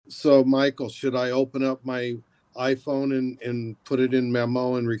So Michael, should I open up my iPhone and put it in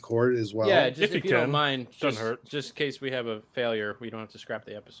Memo and record as well? Yeah, just if you don't can. mind, Doesn't hurt. Just in case we have a failure, we don't have to scrap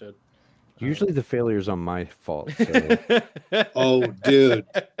the episode. Usually the failure's on my fault. So. Oh, dude,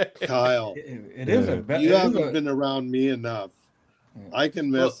 Kyle, It is you haven't been around me enough. I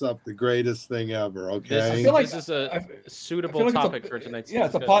can mess up the greatest thing ever. Okay, I feel like this is a suitable like topic for tonight's. Yeah,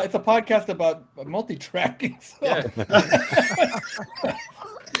 it's a podcast about multi-tracking. So. Yeah.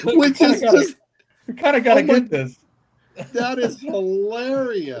 Which is just we kind of got to get this. that is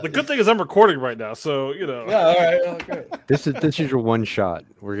hilarious. The good thing is I'm recording right now, so you know. Yeah, all right. Okay. This is your one shot.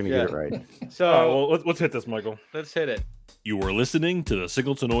 We're gonna get it right. So All right, well, let's hit this, Michael. let's hit it. You are listening to the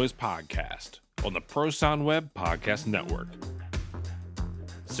Signal to Noise podcast on the Pro Sound Web Podcast Network.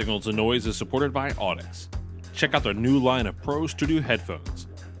 Signal to Noise is supported by Audix. Check out their new line of Pro Studio headphones,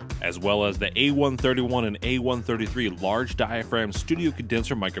 as well as the A131 and A133 large diaphragm studio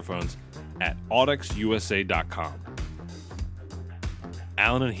condenser microphones at audixusa.com.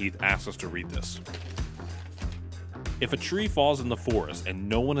 Alan and Heath asked us to read this. If a tree falls in the forest and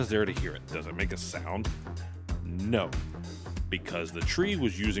no one is there to hear it, does it make a sound? No, because the tree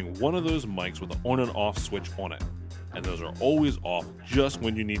was using one of those mics with an on and off switch on it, and those are always off just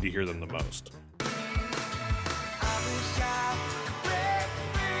when you need to hear them the most.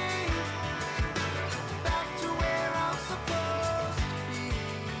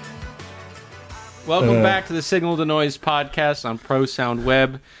 Welcome back to the Signal to Noise podcast on Pro Sound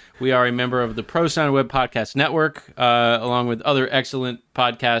Web. We are a member of the Pro Sound Web Podcast Network, along with other excellent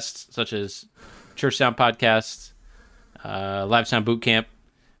podcasts such as Church Sound Podcasts, Live Sound Boot Camp.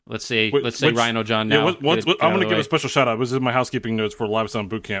 Let's say Rhino John now. I'm going to give a special shout out. This is my housekeeping notes for Live Sound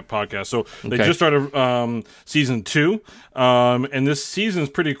Boot Camp podcast. So they just started season 2, and this season is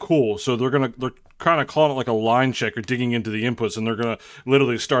pretty cool. So they're kind of calling it like a line check or digging into the inputs, and they're going to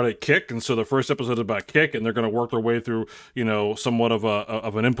literally start at Kick. And so the first episode is about Kick, and they're going to work their way through, somewhat of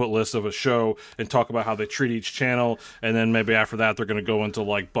an input list of a show and talk about how they treat each channel. And then maybe after that, they're going to go into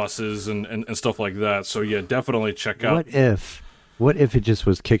like buses and stuff like that. So yeah, definitely check out. What if it just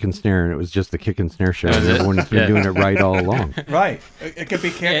was Kick and Snare and it was just the Kick and Snare show and everyone's been doing it right all along? Right. It could be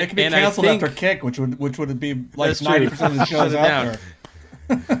canceled after Kick, which would be like 90% of the shows out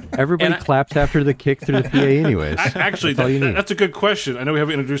there. Everybody claps after the Kick through the PA anyways. Actually, that's a good question. I know we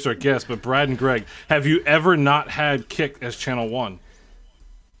haven't introduced our guests, but Brad and Greg, have you ever not had Kick as Channel 1?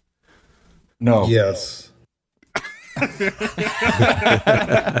 No. Yes.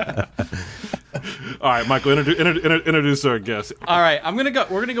 All right, Michael, introduce our guest. All right, we're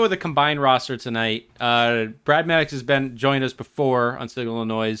gonna go with a combined roster tonight. Brad Maddox has joined us before on Signal to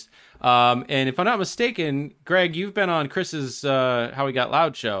Noise, and if I'm not mistaken, Greg, you've been on Chris's How We Got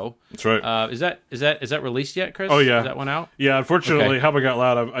Loud show. That's right. Is that released yet, Chris? Oh yeah, is that one out? Yeah, unfortunately, How We Got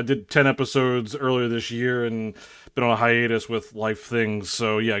Loud. I did 10 episodes earlier this year and been on a hiatus with life things.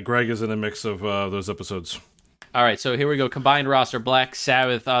 So yeah, Greg is in the mix of those episodes. All right, so here we go. Combined roster: Black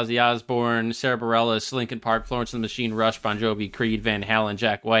Sabbath, Ozzy Osbourne, Sarah Bareilles, Linkin Park, Florence and the Machine, Rush, Bon Jovi, Creed, Van Halen,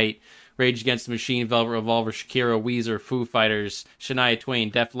 Jack White, Rage Against the Machine, Velvet Revolver, Shakira, Weezer, Foo Fighters, Shania Twain,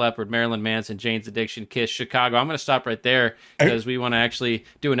 Def Leppard, Marilyn Manson, Jane's Addiction, Kiss, Chicago. I'm going to stop right there because we want to actually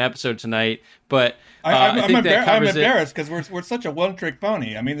do an episode tonight. But I think I'm embarrassed because we're such a one-trick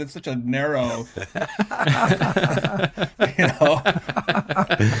pony. I mean, it's such a narrow. I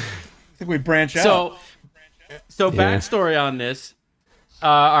think we branch out. So backstory on this,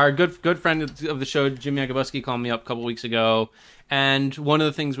 our good friend of the show, Jimmy Agabuski, called me up a couple weeks ago, and one of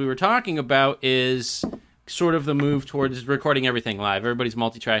the things we were talking about is sort of the move towards recording everything live. Everybody's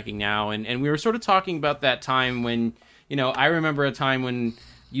multi-tracking now, and we were sort of talking about that time when, I remember a time when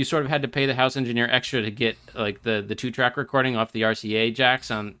you sort of had to pay the house engineer extra to get like the 2-track recording off the RCA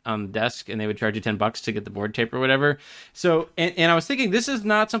jacks on the desk, and they would charge you $10 to get the board tape or whatever. So, and I was thinking, this is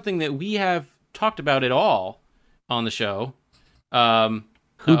not something that we have talked about at all on the show.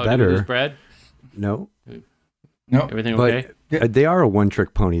 Who better? Brad? No. Everything okay? They are a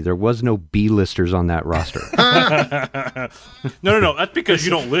one-trick pony. There was no B-listers on that roster. No. That's because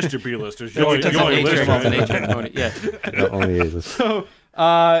you don't list your B-listers. You only list pony. Yeah. Only A-list.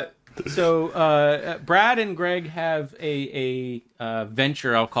 So Brad and Greg have a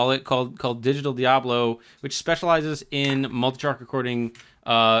venture, I'll call it, called Digital Diablo, which specializes in multi-track recording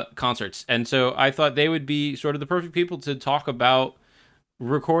concerts. And so I thought they would be sort of the perfect people to talk about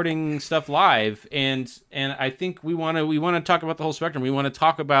recording stuff live, and I think we want to talk about the whole spectrum. We want to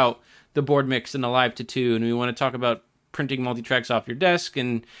talk about the board mix and the live to tune. We want to talk about printing multi-tracks off your desk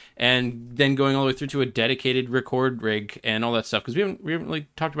and then going all the way through to a dedicated record rig and all that stuff, because we haven't really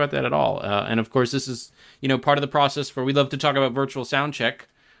talked about that at all. And of course, this is part of the process where we love to talk about virtual sound check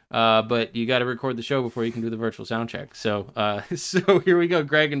but you got to record the show before you can do the virtual sound check. So so here we go.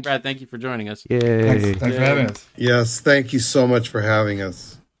 Greg and Brad, thank you for joining us. Yay. Thanks for having us. Yes, thank you so much for having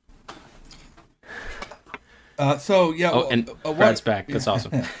us. Brad's back. That's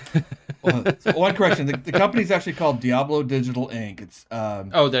awesome. So one correction: the company's actually called Diablo Digital Inc. It's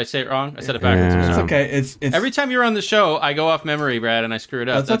did I say it wrong? I said it backwards. It's okay. It's every time you're on the show, I go off memory, Brad, and I screw it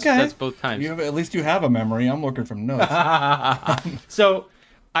up. That's okay. That's both times. At least you have a memory. I'm looking from notes. So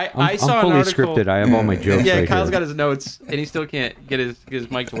I saw I'm fully an article. scripted. I have all my jokes. Yeah, right Kyle's here. got his notes, and he still can't get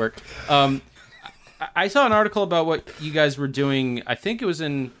his mic to work. I saw an article about what you guys were doing. I think it was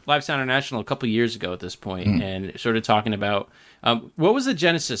in Live Sound International a couple years ago at this point, and sort of talking about what was the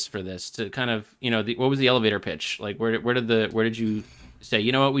genesis for this? To kind of what was the elevator pitch? Like where did you say,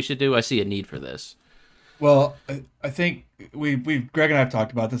 you know what we should do? I see a need for this. Well, I think we Greg and I have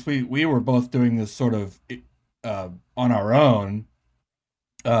talked about this. We were both doing this sort of on our own.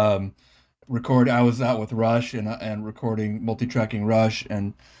 I was out with Rush and recording multi-tracking Rush,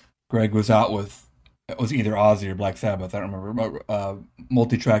 and Greg was out with. It was either Ozzy or Black Sabbath, I don't remember,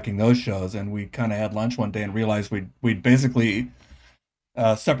 multi-tracking those shows, and we kind of had lunch one day and realized we'd basically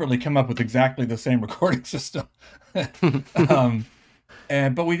separately come up with exactly the same recording system. But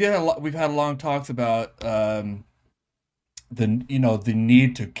we've had long talks about the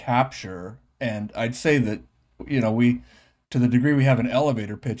need to capture, and I'd say that we, to the degree we have an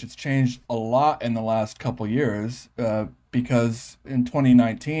elevator pitch, it's changed a lot in the last couple years. Because in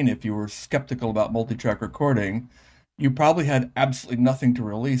 2019, if you were skeptical about multi-track recording, you probably had absolutely nothing to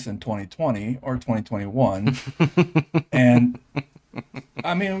release in 2020 or 2021. And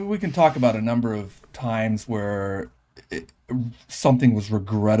I mean, we can talk about a number of times where something was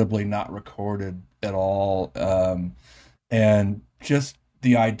regrettably not recorded at all. And just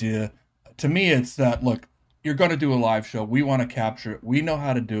the idea, to me, it's that, look, you're going to do a live show. We want to capture it. We know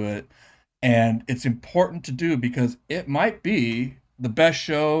how to do it. And it's important to do because it might be the best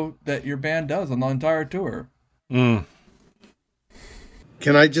show that your band does on the entire tour. Can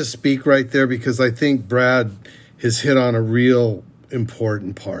I just speak right there? Because I think Brad has hit on a real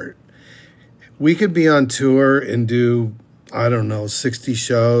important part. We could be on tour and do, 60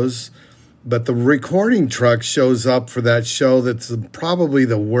 shows, but the recording truck shows up for that show that's probably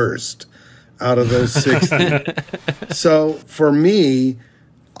the worst out of those 60. So for me,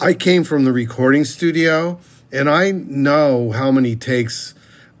 I came from the recording studio, and I know how many takes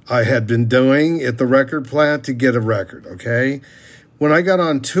I had been doing at the record plant to get a record, okay? When I got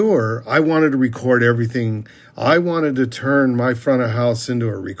on tour, I wanted to record everything. I wanted to turn my front of house into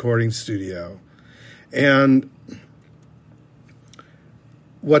a recording studio. And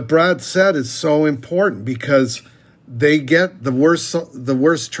what Brad said is so important because they get the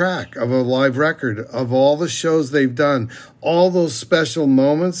worst track of a live record of all the shows they've done. All those special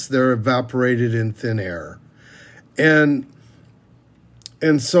moments, they're evaporated in thin air. And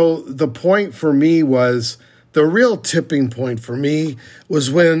so the point for me was, the real tipping point for me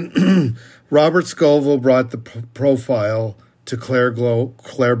was when Robert Scoville brought the profile to Claire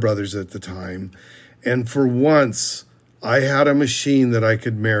Brothers at the time. And for once, I had a machine that I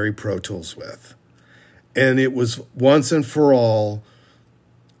could marry Pro Tools with. And it was once and for all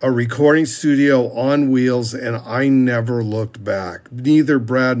a recording studio on wheels, and I never looked back. Neither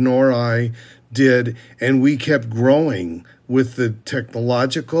Brad nor I did, and we kept growing with the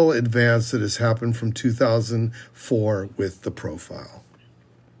technological advance that has happened from 2004 with the profile.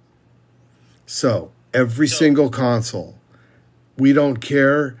 So every single console, we don't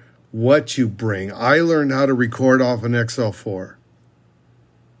care what you bring. I learned how to record off an XL4.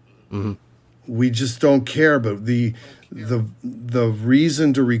 Mm-hmm. We just don't care, but the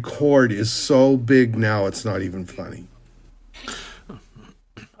reason to record is so big now, it's not even funny.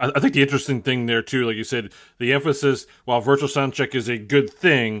 I think the interesting thing there too, like you said, the emphasis, while virtual soundcheck is a good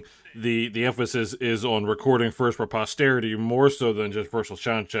thing, the emphasis is on recording first for posterity more so than just virtual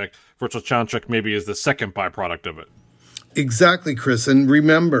soundcheck. Virtual soundcheck maybe is the second byproduct of it. Exactly, Chris. And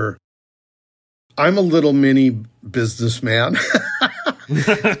remember, I'm a little mini businessman.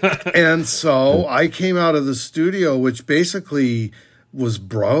 And so I came out of the studio, which basically was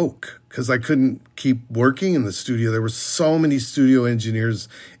broke because I couldn't keep working in the studio. There were so many studio engineers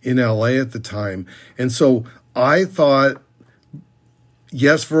in LA at the time. And so I thought,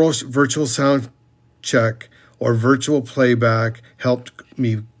 yes, virtual sound check or virtual playback helped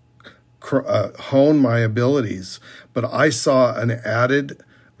me hone my abilities. But I saw an added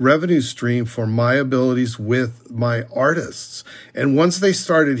revenue stream for my abilities with my artists. And once they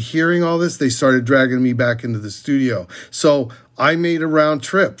started hearing all this, they started dragging me back into the studio. So I made a round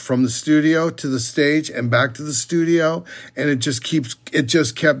trip from the studio to the stage and back to the studio, and it just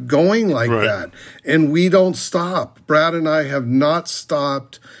kept going like that. And we don't stop. Brad and I have not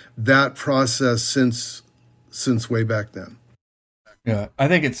stopped that process since way back then. Yeah, I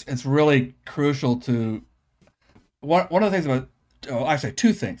think it's really crucial to one of the things about actually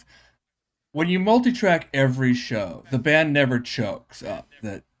two things. When you multi-track every show, the band never chokes up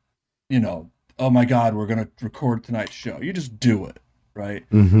that, oh my God, we're going to record tonight's show. You just do it, right?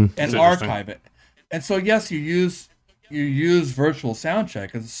 Mm-hmm. And archive it. And so, yes, you use virtual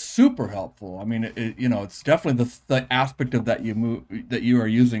soundcheck. It's super helpful. I mean, it's definitely the aspect of that you are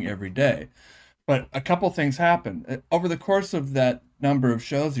using every day. But a couple things happen over the course of that number of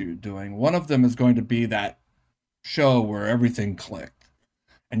shows you're doing. One of them is going to be that show where everything clicked.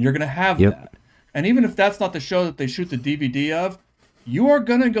 And you're going to have that. And even if that's not the show that they shoot the DVD of, you are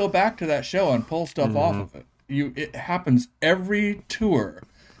going to go back to that show and pull stuff off of it. It happens every tour.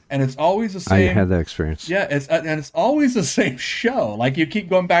 And it's always the same. I had that experience. Yeah, it's always the same show. Like, you keep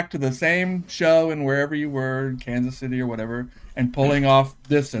going back to the same show and wherever you were, in Kansas City or whatever, and pulling off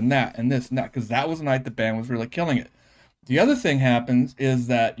this and that and this and that, because that was the night the band was really killing it. The other thing happens is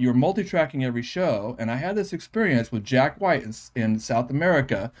that you're multi-tracking every show, and I had this experience with Jack White in South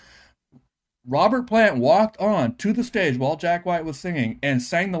America. Robert Plant walked on to the stage while Jack White was singing and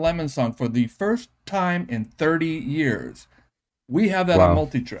sang the Lemon Song for the first time in 30 years. We have that on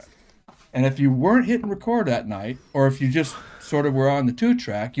multi-track. And if you weren't hitting record that night, or if you just sort of were on the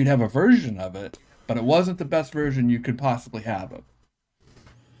 2-track, you'd have a version of it, but it wasn't the best version you could possibly have of.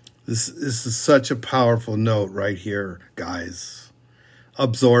 This is such a powerful note right here, guys.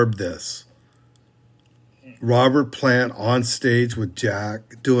 Absorb this. Robert Plant on stage with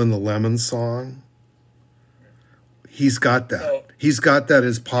Jack doing the Lemon Song. He's got that. He's got that in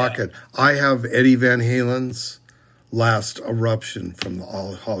his pocket. Yeah. I have Eddie Van Halen's Last Eruption from the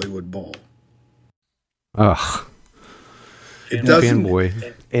Hollywood Bowl. Ugh. It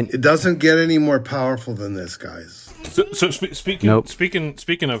doesn't get any more powerful than this, guys. So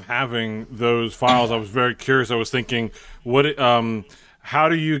speaking of having those files, I was very curious. I was thinking, how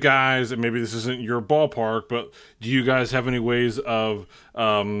do you guys, and maybe this isn't your ballpark, but do you guys have any ways of,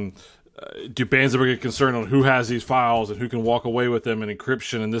 do bands ever get concerned on who has these files and who can walk away with them and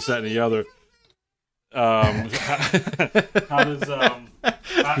encryption and this, that, and the other? How does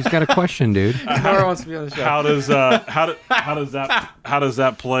he's got a question, dude. Nora wants to be on the show. How does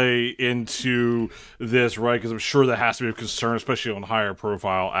that play into this, right? Because I'm sure that has to be a concern, especially on higher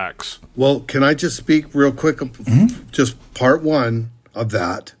profile acts. Well, can I just speak real quick? Just part one of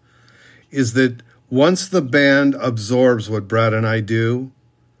that is that once the band absorbs what Brad and I do,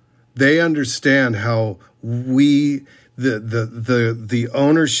 they understand how the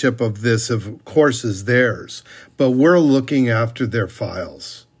ownership of this, of course, is theirs, but we're looking after their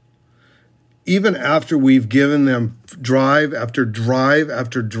files. Even after we've given them drive after drive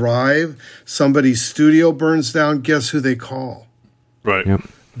after drive, somebody's studio burns down, guess who they call? Right. Yep.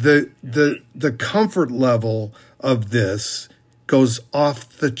 The comfort level of this goes off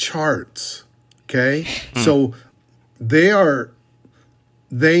the charts. Okay? So they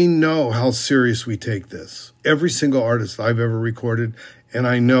know how serious we take this. Every single artist I've ever recorded, and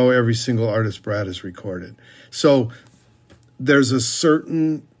I know every single artist Brad has recorded. So there's a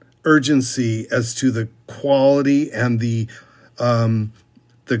certain urgency as to the quality and the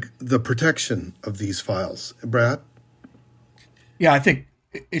protection of these files. Brad? Yeah, I think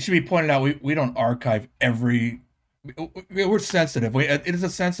it should be pointed out we don't archive every. We're sensitive. It is a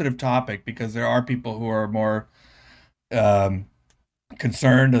sensitive topic because there are people who are more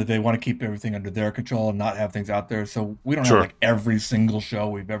concerned that they want to keep everything under their control and not have things out there. So we don't have like every single show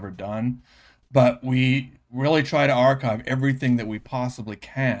we've ever done, but we really try to archive everything that we possibly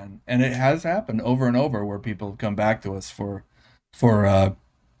can. And it has happened over and over where people have come back to us for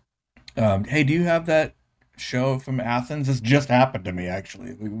hey, do you have that show from Athens? This just happened to me,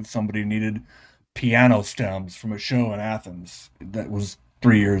 actually. Somebody needed piano stems from a show in Athens that was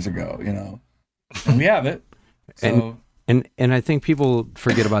 3 years ago, and we have it. So. And I think people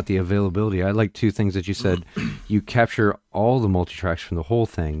forget about the availability. I like two things that you said. You capture all the multi-tracks from the whole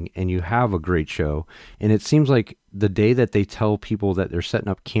thing, and you have a great show. And it seems like the day that they tell people that they're setting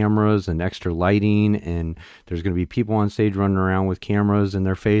up cameras and extra lighting, and there's going to be people on stage running around with cameras in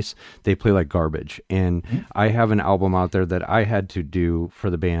their face, they play like garbage. And I have an album out there that I had to do for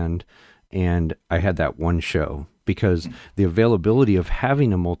the band, and I had that one show, because the availability of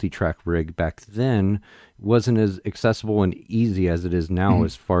having a multi-track rig back then wasn't as accessible and easy as it is now.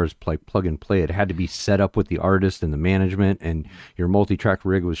 As far as like plug and play, it had to be set up with the artist and the management, and your multi-track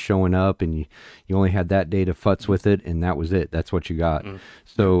rig was showing up, and you only had that day to futz with it, and that was it. That's what you got.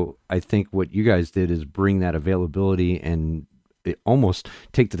 So I think what you guys did is bring that availability and it almost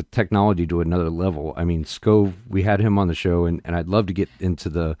take the technology to another level. I mean, Scove, we had him on the show, and I'd love to get into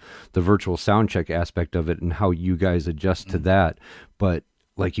the virtual sound check aspect of it and how you guys adjust to that. But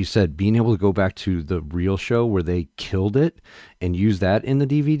like you said, being able to go back to the real show where they killed it and use that in the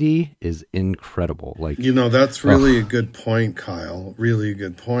DVD is incredible. Like, that's really a good point, Kyle. Really a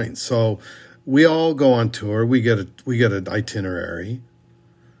good point. So we all go on tour. We get an itinerary.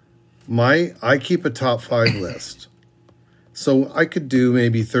 I keep a top 5 list. So I could do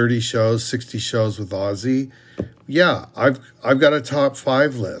maybe 30 shows, 60 shows with Ozzy. Yeah, I've got a top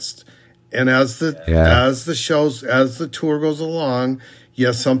 5 list. And as the tour goes along,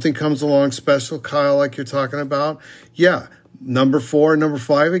 yes, something comes along special, Kyle, like you're talking about. Yeah, number 4, number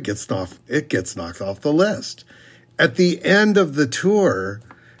 5, it gets knocked off the list. At the end of the tour,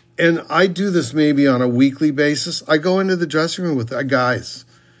 and I do this maybe on a weekly basis, I go into the dressing room with guys.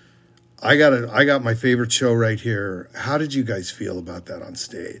 I got my favorite show right here. How did you guys feel about that on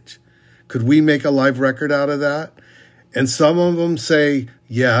stage? Could we make a live record out of that? And some of them say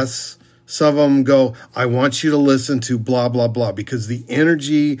yes. Some of them go, I want you to listen to blah, blah, blah, because the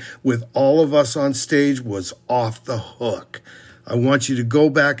energy with all of us on stage was off the hook. I want you to go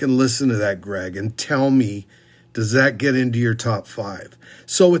back and listen to that, Greg, and tell me, does that get into your top 5?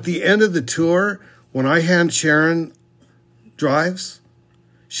 So at the end of the tour, when I hand Sharon drives,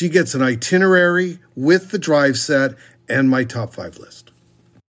 she gets an itinerary with the drive set and my top 5 list.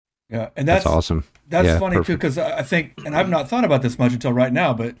 Yeah, and that's awesome. That's funny, perfect. Too, because I think, and I've not thought about this much until right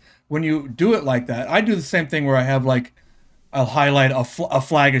now, but when you do it like that, I do the same thing where I have I'll highlight a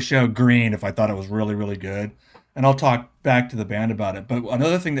flag of show green if I thought it was really, really good, and I'll talk back to the band about it. But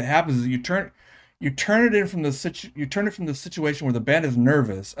another thing that happens is you turn it from the situation where the band is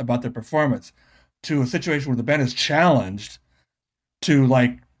nervous about their performance to a situation where the band is challenged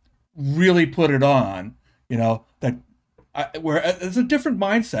to really put it on, where it's a different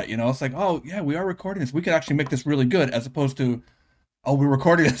mindset, it's like, oh yeah, we are recording this, we could actually make this really good, as opposed to, oh, we're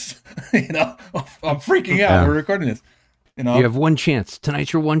recording this, I'm freaking out, we're recording this, you have one chance,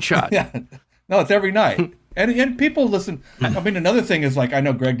 tonight's your one shot. Yeah, no, it's every night. and people listen. I mean, another thing is, I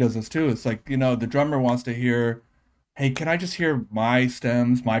know Greg does this too, it's like, the drummer wants to hear, hey, can I just hear my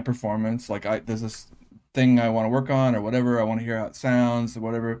stems, my performance, there's this thing I want to work on or whatever, I want to hear how it sounds or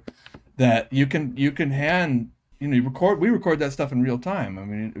whatever, that you can hand, we record that stuff in real time. I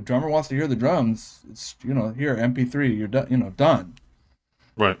mean, if a drummer wants to hear the drums, it's, here, MP3, you're done, done.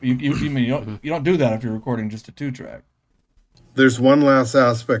 Right. You don't do that if you're recording just a 2-track. There's one last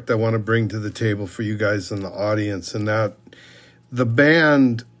aspect I want to bring to the table for you guys in the audience, and that the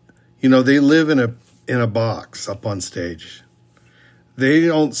band, they live in a box up on stage. They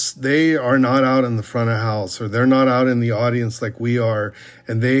are not out in the front of house, or they're not out in the audience like we are.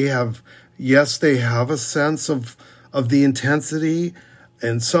 And they have a sense of the intensity.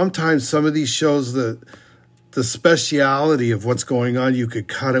 And sometimes some of these shows, the speciality of what's going on, you could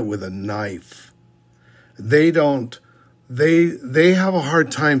cut it with a knife. They have a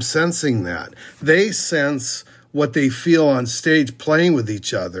hard time sensing that. They sense what they feel on stage playing with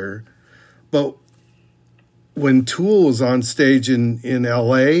each other. But when Tool was on stage in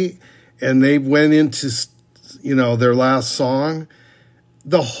LA and they went into, their last song,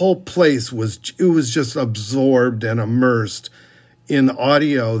 the whole place was just absorbed and immersed in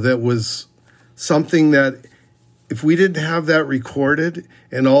audio that was something that, if we didn't have that recorded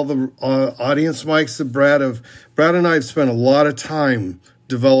and all the audience mics that Brad and I have spent a lot of time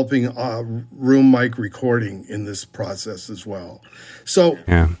developing room mic recording in this process as well. So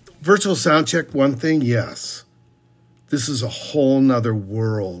virtual sound check, one thing, yes. This is a whole nother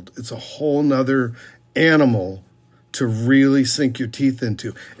world. It's a whole nother animal to really sink your teeth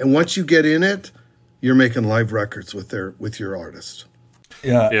into. And once you get in it, you're making live records with your artist.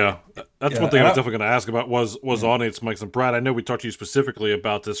 Yeah. That's one thing I was definitely going to ask about was audience mics. And Brad, I know we talked to you specifically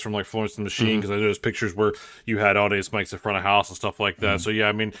about this from Florence and the Machine, because I know there's pictures where you had audience mics in front of house and stuff like that. So yeah,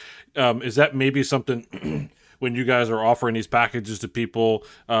 I mean, is that maybe something when you guys are offering these packages to people?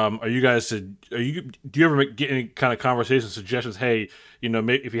 Do you ever get any kind of conversation suggestions? Hey,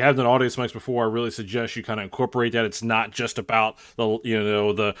 if you haven't done audience mics before, I really suggest you kind of incorporate that. It's not just about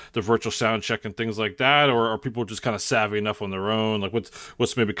the virtual sound check and things like that, or are people just kind of savvy enough on their own? Like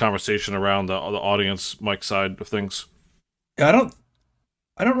what's maybe conversation around the audience mic side of things? I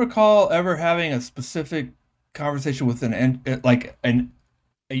I don't recall ever having a specific conversation with an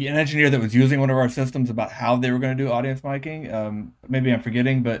engineer that was using one of our systems about how they were going to do audience miking. Maybe I'm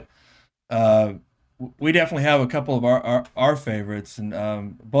forgetting, but we definitely have a couple of our favorites,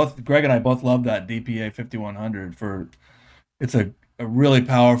 and both Greg and I both love that DPA 5100 it's a really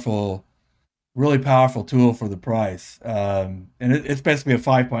powerful tool for the price. And it's basically a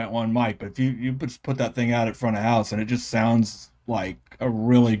 5.1 mic, but you just put that thing out at front of house and it just sounds like a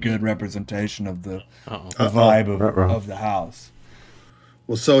really good representation of the vibe of the house.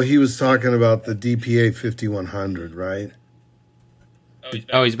 Well, so he was talking about the DPA 5100, right?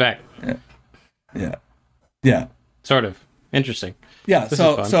 Oh, he's back. Yeah. Sort of. Interesting. Yeah.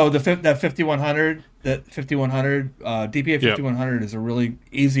 So that 5100, DPA 5100 is a really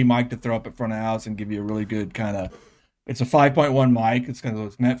easy mic to throw up at front of house and give you a really good kind of. It's a 5.1 mic. It's kind of what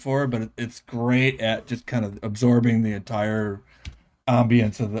it's meant for, but it's great at just kind of absorbing the entire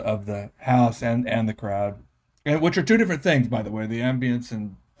ambience of the house and the crowd, and which are two different things, by the way, the ambience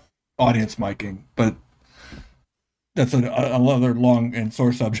and audience miking. But that's another long and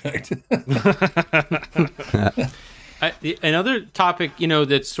sore subject. Another topic,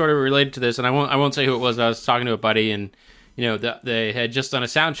 that's sort of related to this, and I won't say who it was. I was talking to a buddy, and they had just done a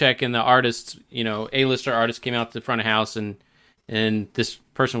sound check, and the artist, A-lister artist, came out to the front of house, and this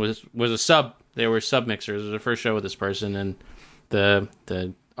person was a sub. They were sub mixers. It was the first show with this person, and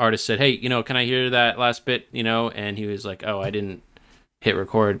the artist said, "Hey, can I hear that last bit?" And he was like, "Oh, I didn't hit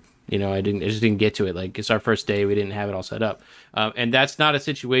record. I just didn't get to it. Like, it's our first day. We didn't have it all set up." And that's not a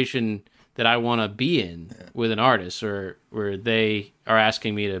situation that I want to be in with an artist, or where they are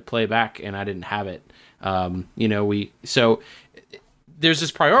asking me to play back and I didn't have it. So there's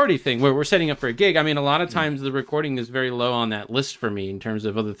this priority thing where we're setting up for a gig. I mean, a lot of times the recording is very low on that list for me in terms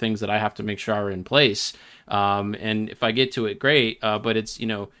of other things that I have to make sure are in place. And if I get to it, great. But it's,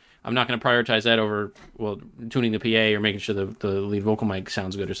 I'm not going to prioritize that over, tuning the PA or making sure the lead vocal mic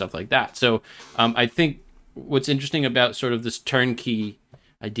sounds good or stuff like that. So I think what's interesting about sort of this turnkey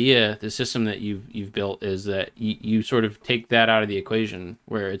idea, the system that you've built, is that you sort of take that out of the equation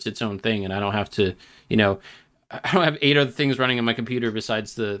where it's its own thing, and I don't have to, I don't have 8 other things running on my computer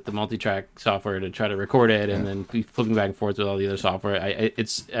besides the multi-track software to try to record it, and then be flipping back and forth with all the other software.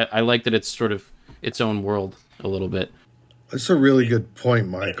 I like that it's sort of its own world a little bit. That's a really good point,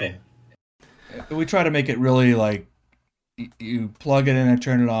 Michael. We try to make it really like you plug it in and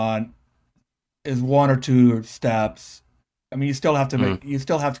turn it on is 1 or 2 steps. I mean, you still have to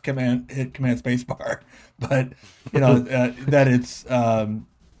hit command space bar, but that it's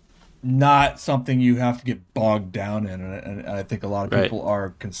not something you have to get bogged down in, and I think a lot of people are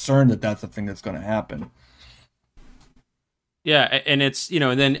concerned that that's the thing that's going to happen. Yeah, and it's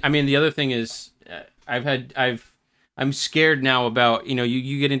and then I mean the other thing is I'm scared now about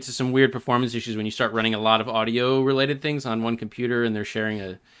you get into some weird performance issues when you start running a lot of audio related things on one computer and they're sharing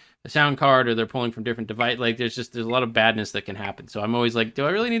a sound card or they're pulling from different devices. Like there's a lot of badness that can happen. So I'm always like, do I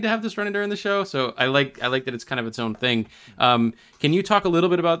really need to have this running during the show? So I like that it's kind of its own thing. Can you talk a little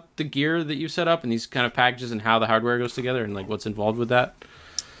bit about the gear that you set up and these kind of packages and how the hardware goes together and like what's involved with that?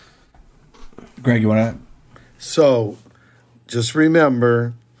 Greg, you want to? So just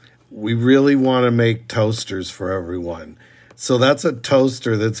remember, we really want to make toasters for everyone. So that's a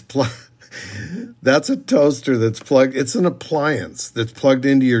toaster that's plugged. It's an appliance that's plugged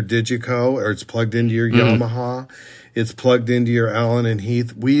into your Digico, or it's plugged into your Yamaha. It's plugged into your Allen and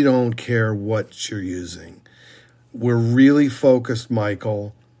Heath. We don't care what you're using. We're really focused,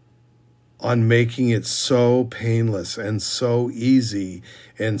 Michael, on making it so painless and so easy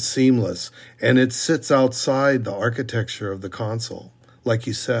and seamless. And it sits outside the architecture of the console, like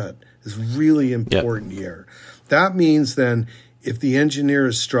you said. It's really important here. That means then, if the engineer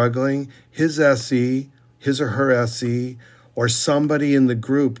is struggling, his or her SE, or somebody in the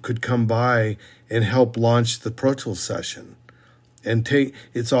group could come by and help launch the Pro Tools session and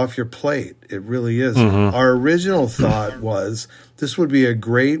it's off your plate. It really is. Mm-hmm. Our original thought was this would be a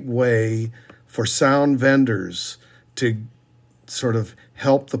great way for sound vendors to sort of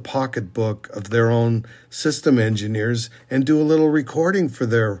help the pocketbook of their own system engineers and do a little recording for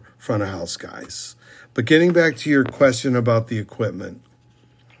their front of house guys. But getting back to your question about the equipment,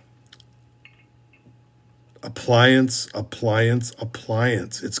 appliance.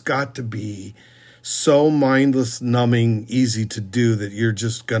 It's got to be so mindless, numbing, easy to do that you're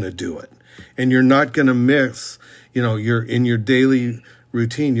just going to do it. And you're not going to miss, you're in your daily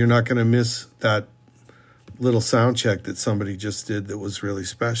routine, you're not going to miss that little sound check that somebody just did that was really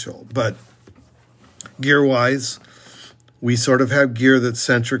special. But gear-wise, We sort of have gear that's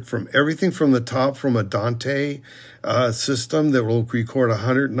centric from everything from the top, from a Dante system that will record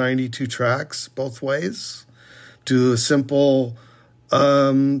 192 tracks both ways, to a simple,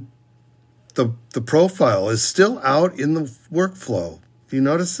 the profile is still out in the workflow. Do you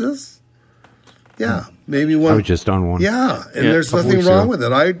notice this? Yeah, maybe one. I was just on one. Yeah, and there's nothing wrong with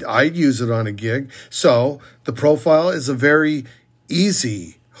it. I'd use it on a gig. So the profile is a very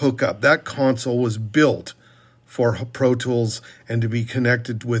easy hookup. That console was built for Pro Tools and to be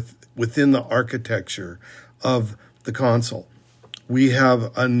connected within the architecture of the console. We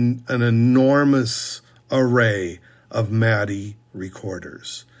have an enormous array of MADI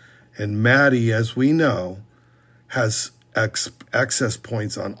recorders. And MADI, as we know, has access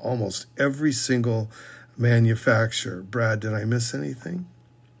points on almost every single manufacturer. Brad, did I miss anything?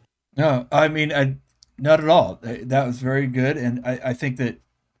 No, I mean, not at all. That was very good. And I think that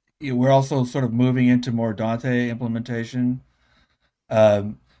we're also sort of moving into more Dante implementation.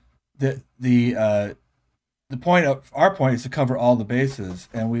 The point of our point is to cover all the bases,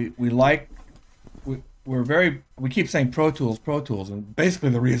 and we keep saying Pro Tools, and basically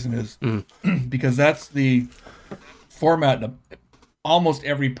the reason is because that's the format that almost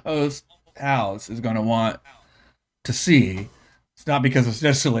every post house is going to want to see. It's not because it's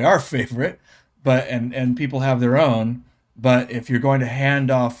necessarily our favorite, but and people have their own. But if you're going to hand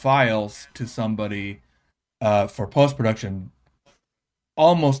off files to somebody for post-production,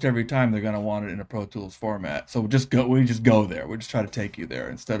 almost every time they're going to want it in a Pro Tools format. So we just go there. We just try to take you there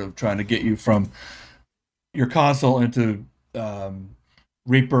instead of trying to get you from your console into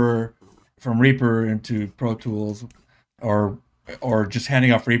Reaper, from Reaper into Pro Tools, or just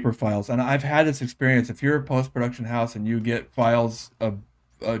handing off Reaper files. And I've had this experience. If you're a post-production house and you get files, a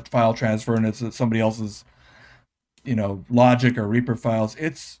file transfer, and it's somebody else's, Logic or Reaper files,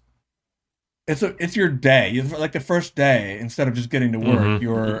 it's your day. Like the first day, instead of just getting to work,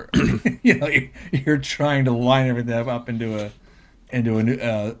 you're you're trying to line everything up into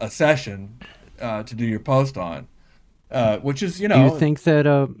a session to do your post on, which is Do you think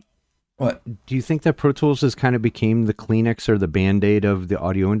that what? Do you think that Pro Tools has kind of became the Kleenex or the Band-Aid of the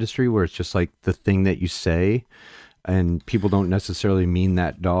audio industry, where it's just like the thing that you say? And people don't necessarily mean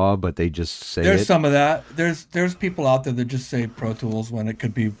that DAW, but they just say There's it. some of that. There's people out there that just say Pro Tools when it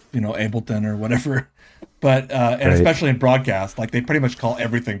could be Ableton or whatever. But and Right. especially in broadcast, like they pretty much call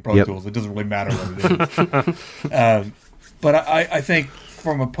everything Pro Tools. It doesn't really matter what it is. But I think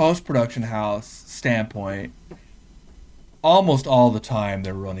from a post-production house standpoint, almost all the time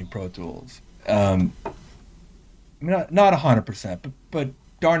they're running Pro Tools. Not 100%, but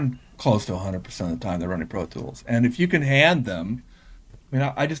darn close to 100% of the time they're running Pro Tools. And if you can hand them,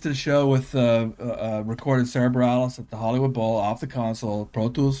 I just did a show with recorded Sarah Bareilles at the Hollywood Bowl off the console, Pro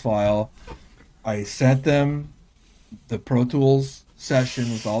Tools file. I sent them the Pro Tools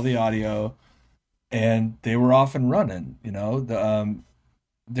session with all the audio, and they were off and running.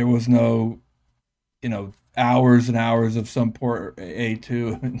 There was no, hours and hours of some poor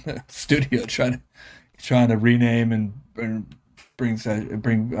A2 in the studio trying to rename and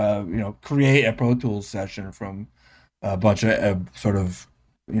create a Pro Tools session from a bunch of sort of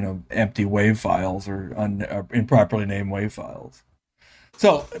empty WAV files or improperly named WAV files.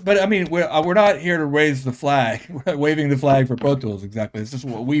 So, but I mean, we're not here to raise the flag, we're waving the flag for Pro Tools exactly. It's just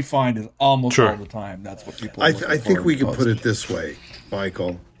what we find is almost all the time. That's what people. I think we can put it this way,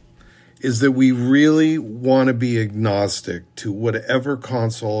 Michael, is that we really want to be agnostic to whatever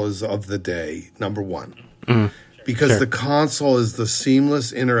console is of the day. Number one. Mm-hmm. Because the console is the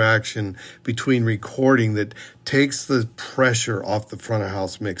seamless interaction between recording that takes the pressure off the front of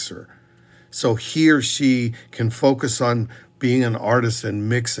house mixer. So he or she can focus on being an artist and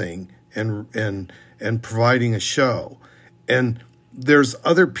mixing and providing a show. And there's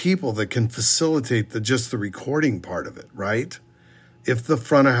other people that can facilitate just the recording part of it, right? If the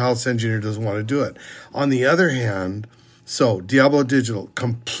front of house engineer doesn't want to do it. On the other hand, so Diablo Digital,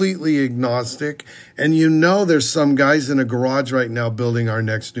 completely agnostic. And there's some guys in a garage right now building our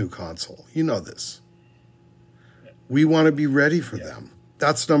next new console. You know this. We want to be ready for them.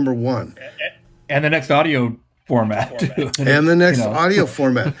 That's number one. And the next audio format, too. And the next audio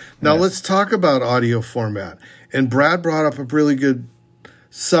format. Now let's talk about audio format. And Brad brought up a really good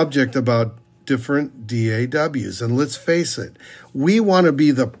subject about different DAWs. And let's face it, we want to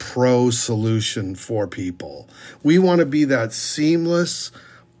be the pro solution for people. We want to be that seamless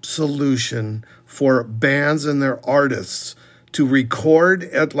solution for bands and their artists to record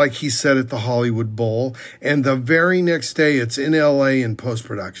at, like he said, at the Hollywood Bowl, and the very next day it's in LA in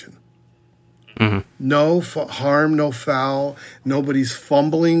post-production. Mm-hmm. No harm, no foul. Nobody's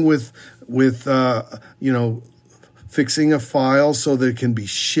fumbling with fixing a file so that it can be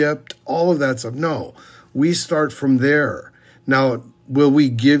shipped, all of that stuff. No, we start from there. Now, will we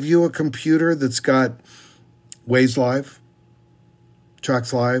give you a computer that's got Waze Live,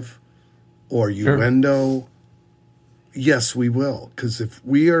 Trax Live, or Uendo? Sure. Yes, we will. Because if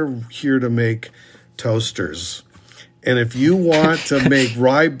we are here to make toasters, and if you want to make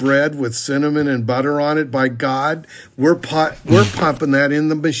rye bread with cinnamon and butter on it, by God, we're pumping that in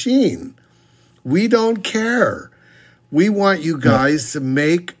the machine. We don't care. We want you guys to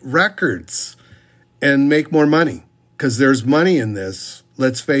make records and make more money, because there's money in this.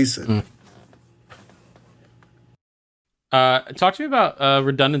 Let's face it. Talk to me about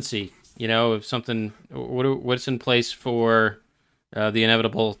redundancy. You know, if something, what's in place for the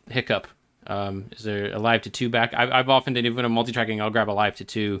inevitable hiccup? Is there a live to 2 back? I've often done, even when I'm multi-tracking, I'll grab a live to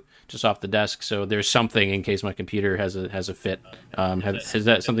 2 just off the desk, so there's something in case my computer has a fit. Is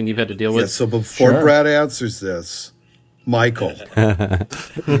that something you've had to deal with? Yeah, so before Brad answers this, Michael,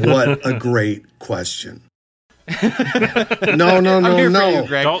 what a great question. No. You,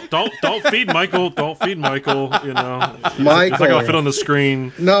 Greg. Don't feed Michael. Don't feed Michael. You know, Michael. It's not gonna fit on the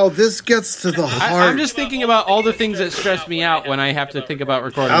screen. No, this gets to the heart. I'm just thinking about all the things that stress me out when I have to think about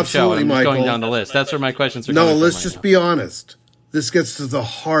recording a show. I'm just going down the list. That's where my questions are. No, let's just be honest. This gets to the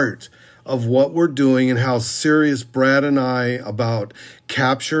heart of what we're doing and how serious Brad and I about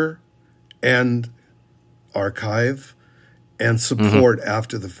capture and archive and support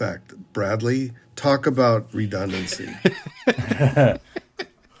after the fact. Bradley, talk about redundancy.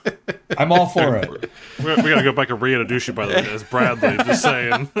 I'm all for it. We got to go back and reintroduce you, by the way, as Bradley. Just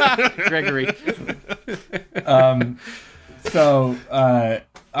saying. Gregory. So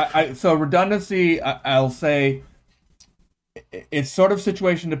redundancy, I'll say it's sort of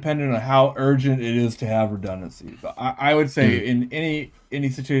situation dependent on how urgent it is to have redundancy. But I would say in any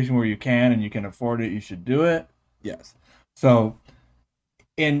situation where you can and you can afford it, you should do it. Yes. So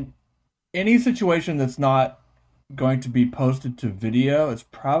in any situation that's not going to be posted to video, it's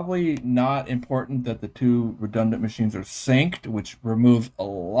probably not important that the 2 redundant machines are synced, which removes a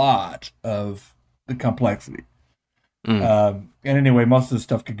lot of the complexity. And anyway, most of the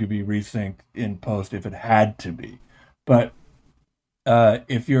stuff could be resynced in post if it had to be. But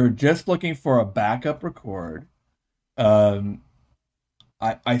if you're just looking for a backup record, I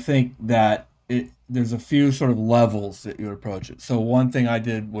think that there's a few sort of levels that you would approach it. So one thing I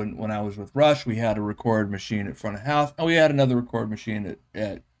did when I was with Rush, we had a record machine at front of house, and we had another record machine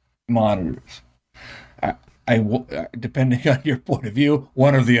at monitors. Depending on your point of view,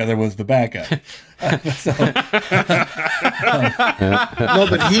 one or the other was the backup. No,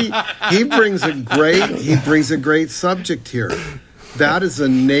 but he brings a great subject here. That is a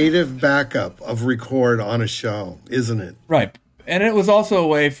native backup of record on a show, isn't it? Right. And it was also a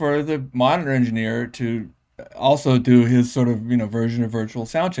way for the monitor engineer to also do his sort of, version of virtual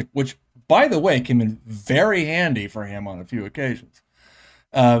sound check, which, by the way, came in very handy for him on a few occasions.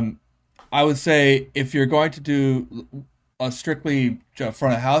 I would say if you're going to do a strictly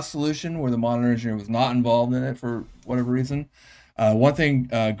front of house solution where the monitor engineer was not involved in it for whatever reason, one thing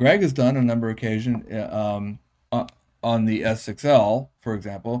Greg has done on a number of occasions on the S6L, for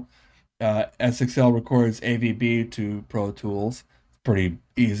example, S6L records AVB to Pro Tools. It's pretty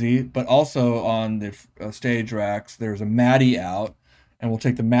easy. But also on the stage racks, there's a MADI out, and we'll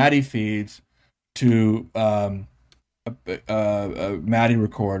take the MADI feeds to a MADI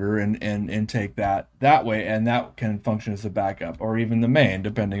recorder and take that way, and that can function as a backup, or even the main,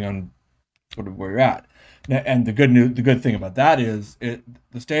 depending on sort of where you're at. And the good thing about that is the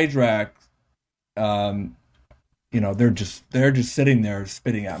stage racks, they're just sitting there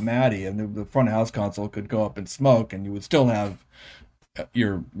spitting out MADI, and the front of house console could go up in smoke, and you would still have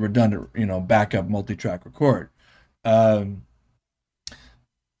your redundant, backup multi-track record. I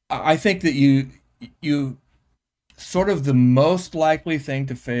think that you sort of the most likely thing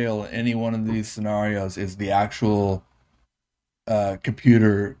to fail in any one of these scenarios is the actual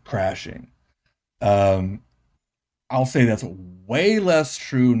computer crashing. I'll say that's way less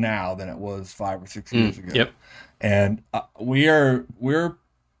true now than it was 5 or 6 years ago. Yep. And we're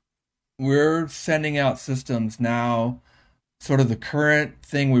sending out systems now. Sort of the current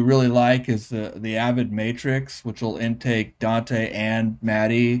thing we really like is the Avid Matrix, which will intake Dante and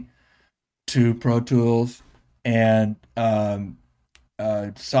MADI to Pro Tools, and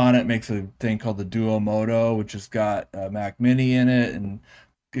Sonnet makes a thing called the Duo Moto, which has got a Mac Mini in it and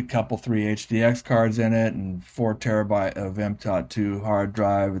a couple 3 HDX cards in it and 4 terabyte of M.2 hard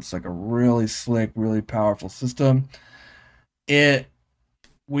drive. It's like a really slick, really powerful system. It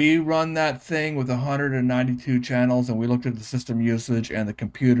we run that thing with 192 channels, and we looked at the system usage, and the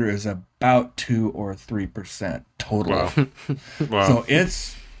computer is about 2 or 3% total. Wow. Wow. So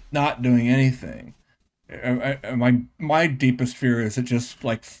it's not doing anything. My deepest fear is it just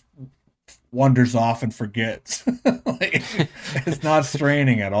like wanders off and forgets. Like, it's not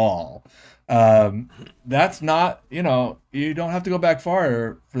straining at all. That's not, you don't have to go back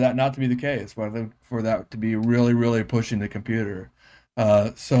far for that not to be the case, for that to be really, really pushing the computer.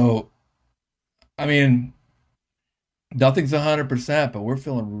 So, I mean, nothing's 100%, but we're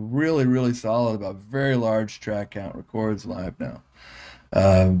feeling really, really solid about very large track count records live now.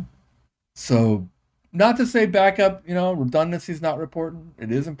 So, not to say backup, redundancy is not important.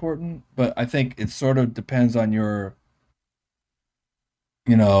 It is important, but I think it sort of depends on your,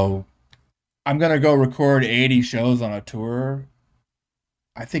 I'm going to go record 80 shows on a tour.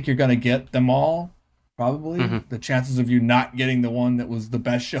 I think you're going to get them all, probably. Mm-hmm. The chances of you not getting the one that was the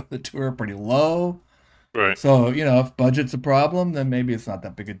best show of the tour are pretty low. Right. So, if budget's a problem, then maybe it's not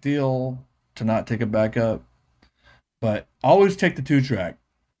that big a deal to not take a backup. But always take the 2-track.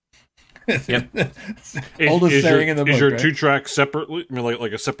 Yep. Oldest saying in the book. Is your right? 2-track separately,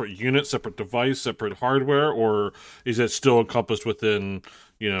 like a separate unit, separate device, separate hardware, or is it still encompassed within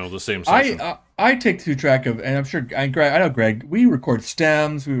the same session? I take 2-track of, and I'm sure I know Greg. We record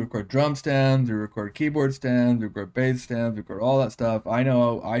stems, we record drum stems, we record keyboard stems, we record bass stems, we record all that stuff. I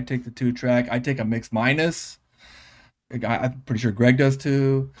know I take the 2-track. I take a mix minus. I'm pretty sure Greg does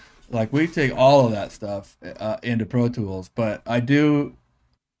too. Like, we take all of that stuff into Pro Tools, but I don't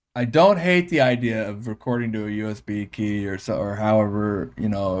hate the idea of recording to a USB key or however,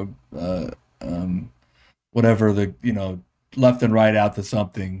 whatever the, left and right out to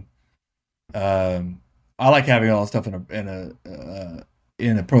something. I like having all the stuff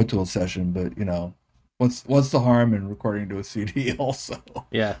in a Pro Tools session, but what's the harm in recording to a CD also?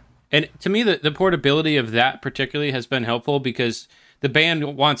 Yeah. And to me, the portability of that particularly has been helpful, because the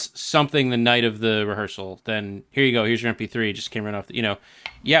band wants something the night of the rehearsal. Then here you go. Here's your MP3. Just came right off.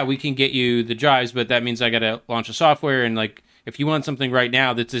 Yeah, we can get you the drives, but that means I got to launch a software. And like, if you want something right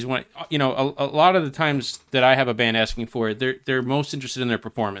now, that's just one. A lot of the times that I have a band asking for it, they're most interested in their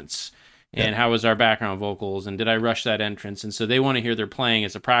performance and how was our background vocals and did I rush that entrance? And so they want to hear their playing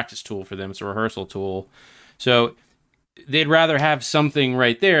as a practice tool for them. It's a rehearsal tool. So they'd rather have something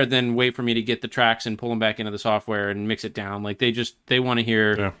right there than wait for me to get the tracks and pull them back into the software and mix it down. Like, they want to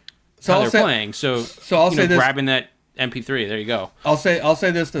hear how they're playing. So I'll say this, grabbing that MP3, there you go. I'll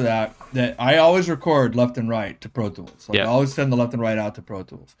say this to that I always record left and right to Pro Tools. I always send the left and right out to Pro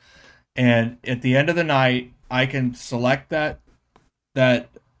Tools. And at the end of the night, I can select that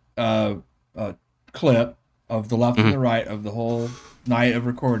clip of the left and the right of the whole night of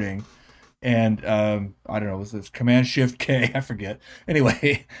recording. And I don't know, was this Command-Shift-K? I forget.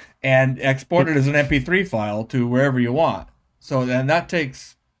 Anyway, and export it as an MP3 file to wherever you want. So then that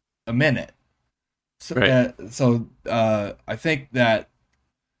takes a minute. So, right. I think that.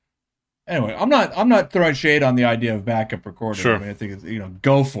 Anyway, I'm not throwing shade on the idea of backup recording. Sure. I mean, I think it's,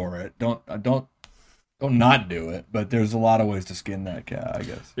 go for it. Don't not do it, but there's a lot of ways to skin that cat, I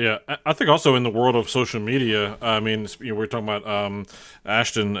guess. Yeah, I think also in the world of social media, I mean, we're talking about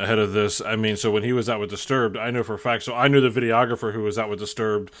Ashton ahead of this. I mean, so when he was out with Disturbed, I know for a fact, so I knew the videographer who was out with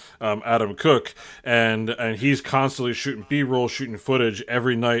Disturbed, Adam Cook, and he's constantly shooting B-roll, shooting footage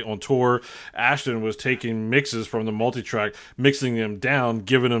every night on tour. Ashton was taking mixes from the multi-track, mixing them down,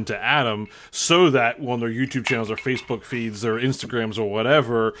 giving them to Adam, so that on their YouTube channels, their Facebook feeds, their Instagrams or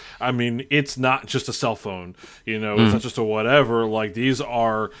whatever, I mean, it's not just a cell phone, it's not just a whatever. Like, these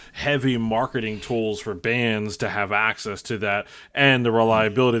are heavy marketing tools for bands to have access to that, and the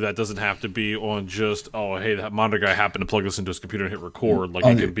reliability that doesn't have to be on just, oh, hey, that monitor guy happened to plug this into his computer and hit record. Like,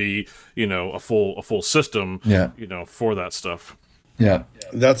 it could be a full system for that stuff. Yeah,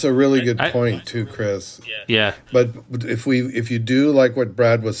 that's a really good point too, Chris. Yeah. But if you do like what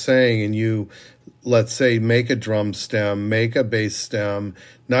Brad was saying, and you, let's say, make a drum stem, make a bass stem,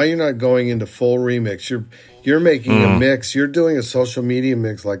 now you're not going into full remix. You're making a mix. You're doing a social media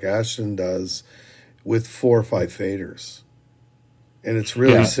mix like Ashton does with 4 or 5 faders, and it's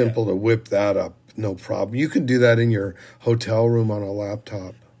really simple to whip that up. No problem. You can do that in your hotel room on a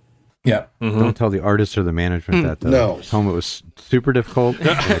laptop. Yeah. Mm-hmm. Don't tell the artist or the management that, though. No. Tell them it was super difficult and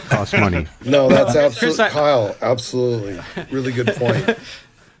it cost money. No, that's absolutely, Kyle, absolutely. Really good point.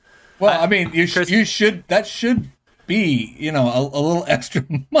 Well, I mean, that should be, a little extra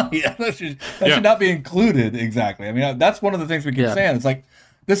money. That should not be included exactly. I mean, that's one of the things we keep saying. It's like,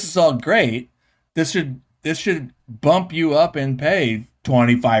 this is all great. This should bump you up in pay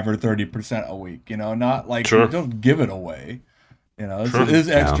 25 or 30% a week, not like, don't give it away. It is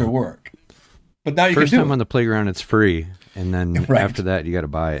extra work. But now you First can do time it. on the playground, it's free, and then Right. after that, you got to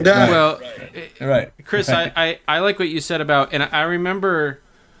buy it. Yeah. Well, Right. Chris, Right. I like what you said about, and I remember,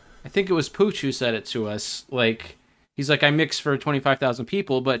 I think it was Pooch who said it to us. Like, he's like, I mix for 25,000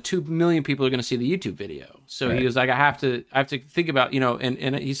 people, but 2 million people are going to see the YouTube video. So Right. he was like, I have to think about,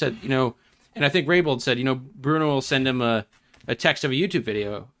 and he said, and I think Raybold said, Bruno will send him a text of a YouTube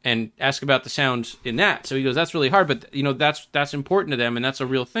video and ask about the sound in that. So he goes, that's really hard, but that's important to them, and that's a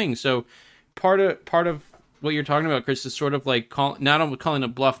real thing. So part of what you're talking about, Chris, is sort of like not only calling a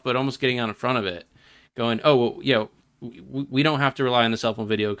bluff, but almost getting out in front of it, going, oh, well, we don't have to rely on the cell phone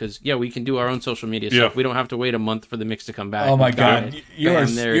video because we can do our own social media stuff. We don't have to wait a month for the mix to come back. Oh my God,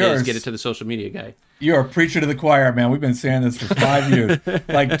 there it is. Get it to the social media guy. You're a preacher to the choir, man. We've been saying this for 5 years.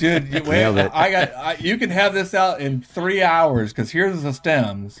 Like, dude, Nailed it. you can have this out in 3 hours because here's the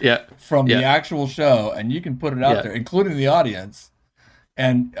stems from the actual show, and you can put it out there, including the audience.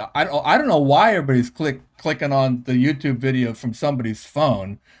 And I don't know why everybody's clicking on the YouTube video from somebody's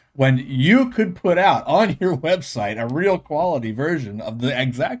phone when you could put out on your website a real quality version of the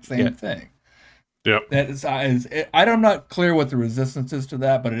exact same thing. Yep. I'm not clear what the resistance is to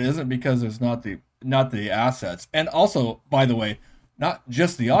that, but it isn't because there's not the assets. And also, by the way, not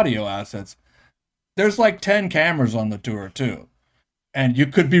just the audio assets. There's like 10 cameras on the tour too, and you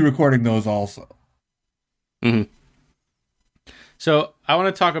could be recording those also. Mm-hmm. So I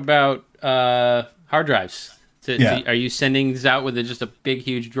want to talk about hard drives. Are you sending these out with just a big,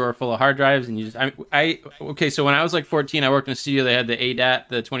 huge drawer full of hard drives? And you just, okay. So when I was like 14, I worked in a studio. They had the ADAT,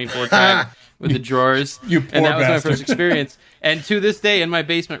 the 24 track with the drawers, and that was my first experience. And to this day, in my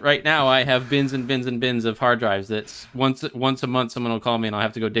basement right now, I have bins and bins and bins of hard drives. That's once a month, someone will call me and I'll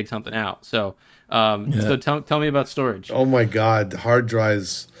have to go dig something out. So, so tell me about storage. Oh my God, hard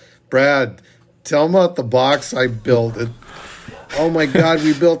drives, Brad. Tell them about the box I built. Oh my God,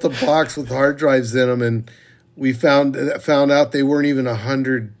 we built a box with hard drives in them, and we found out they weren't even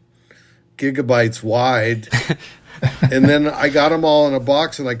 100 gigabytes wide. And then I got them all in a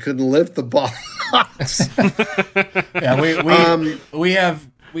box, and I couldn't lift the box. Yeah, we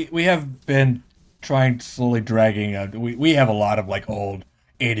have been trying slowly dragging out. We have a lot of like old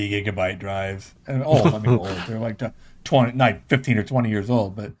 80 gigabyte drives, and old. They're like 15 or 20 years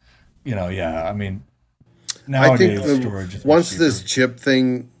old, but nowadays I think storage is once much this cheaper. chip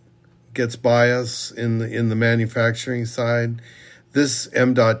thing gets by us in the manufacturing side, this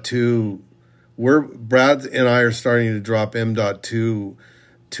M.2, Brad and I are starting to drop M.2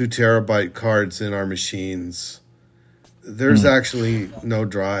 2 terabyte cards in our machines. There's actually no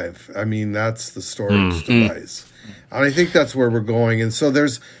drive. I mean, that's the storage device. And I think that's where we're going. And so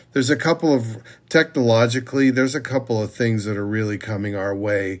there's a couple of, technologically, there's a couple of things that are really coming our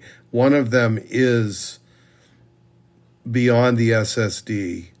way. One of them is beyond the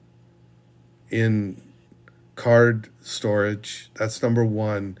SSD in card storage. That's number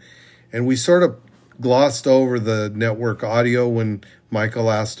one. And we sort of glossed over the network audio when Michael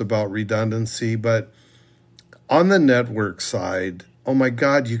asked about redundancy, but on the network side, oh my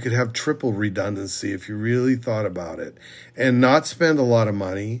God, you could have triple redundancy if you really thought about it and not spend a lot of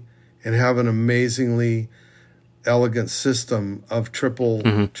money and have an amazingly elegant system of triple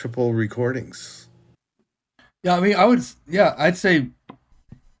recordings. Yeah, I mean, I'd say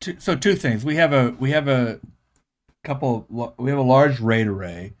two things. We have a large RAID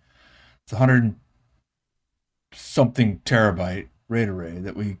array. It's 100 something terabyte RAID array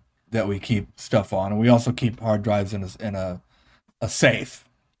that we keep stuff on, and we also keep hard drives in a safe.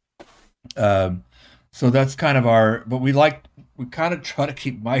 So that's kind of but we kind of try to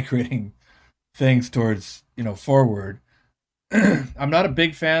keep migrating things towards forward. I'm not a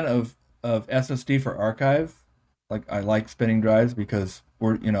big fan of SSD for archive. Like, I like spinning drives because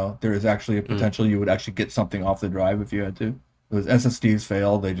there is actually a potential you would actually get something off the drive if you had to. Those SSDs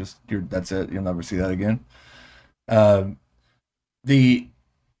fail, that's it. You'll never see that again.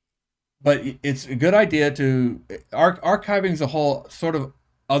 But it's a good idea to archiving is a whole sort of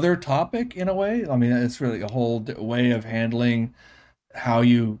other topic in a way. I mean, it's really a whole way of handling how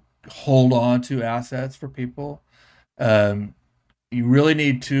you hold on to assets for people. You really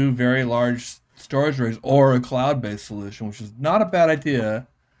need two very large storage arrays or a cloud-based solution, which is not a bad idea.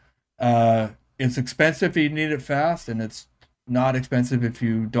 It's expensive if you need it fast, and it's not expensive if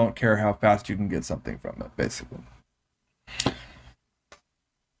you don't care how fast you can get something from it, basically.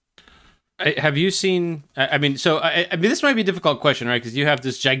 Have you seen? I mean, this might be a difficult question, right? Because you have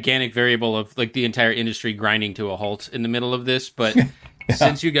this gigantic variable of like the entire industry grinding to a halt in the middle of this. But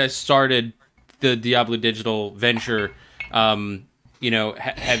since you guys started the Diablo Digital venture,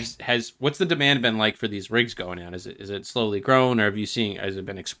 has what's the demand been like for these rigs going out? Is it slowly grown, or has it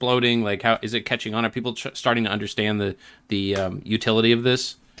been exploding? Like, how is it catching on? Are people starting to understand the utility of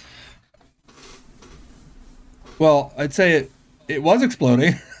this? Well, I'd say it was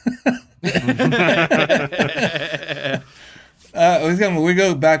exploding. We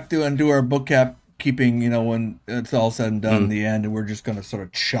go back to and do our book cap keeping, when it's all said and done in the end, and we're just going to sort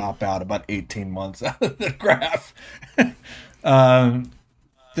of chop out about 18 months out of the graph.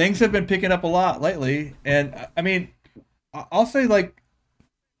 Things have been picking up a lot lately, and I mean, I'll say like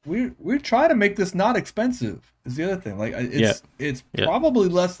we try to make this not expensive is the other thing. Like it's probably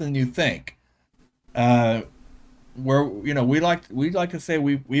less than you think. Where we like to say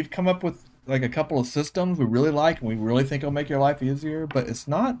we've come up with like a couple of systems we really like and we really think will make your life easier, but it's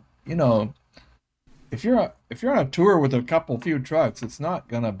not, if you're on a tour with a few trucks, it's not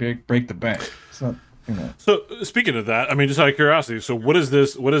gonna break the bank. It's not, So speaking of that, I mean, just out of curiosity, so what is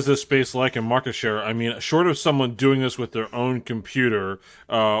this space like in market share? I mean, short of someone doing this with their own computer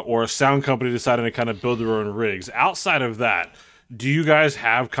or a sound company deciding to kind of build their own rigs, outside of that, do you guys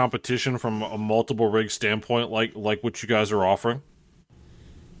have competition from a multiple rig standpoint, like what you guys are offering?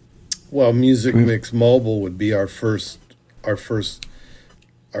 Well, Music Mix Mobile would be our first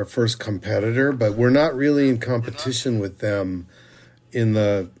competitor, but we're not really in competition with them in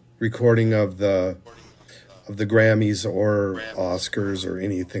the recording of the Grammys or Oscars or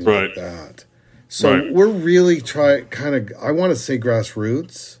anything like that. So we're really I want to say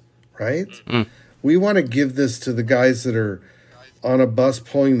grassroots, right? We want to give this to the guys that are on a bus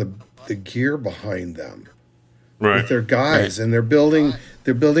pulling the gear behind them with their guys, and they're building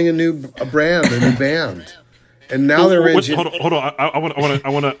a new band. And now they're in. Hold on. I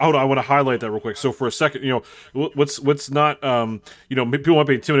want to highlight that real quick. So for a second, what's not, people might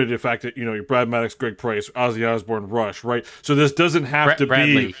be intimidated by the fact that you're Brad Maddox, Greg Price, Ozzy Osbourne, Rush, right? So this doesn't have to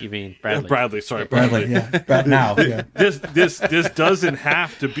Bradley, be. You mean Bradley? Bradley, sorry, Bradley. Yeah, now. Yeah. This doesn't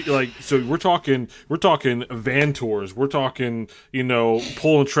have to be like. So we're talking van tours. We're talking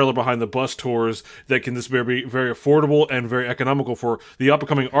pull and trailer behind the bus tours that can just be very affordable and very economical for the up and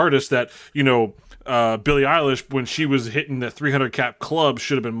coming artists that Billie Eilish, when she was hitting the 300 cap club,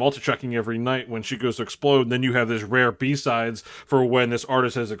 should have been multi-tracking every night when she goes to explode. And then you have this rare B-sides for when this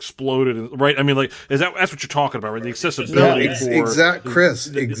artist has exploded, right? I mean, like, that's what you're talking about, right? The accessibility. Chris,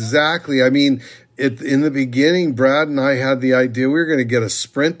 exactly. I mean, in the beginning, Brad and I had the idea we were going to get a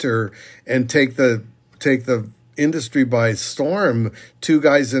Sprinter and take the industry by storm. Two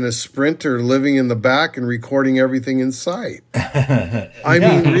guys in a Sprinter living in the back and recording everything in sight. I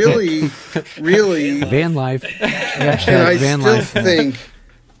mean, really van life. And I still think,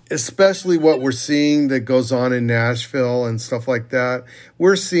 especially what we're seeing that goes on in Nashville and stuff like that,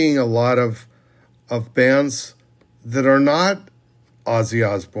 we're seeing a lot of bands that are not Ozzy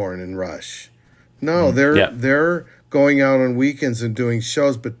Osbourne and Rush. No, they're going out on weekends and doing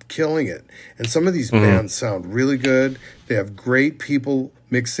shows, but killing it. And some of these bands sound really good. They have great people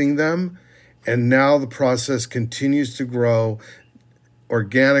mixing them. And now the process continues to grow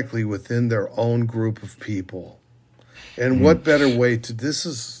organically within their own group of people. And what better way this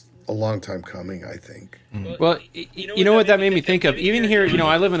is a long time coming, I think. Well, you know what that made me think of? Even here,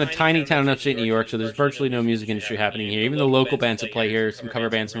 I live in a tiny town in upstate New York, so there's virtually no music industry happening here. Even the local bands that play here, some cover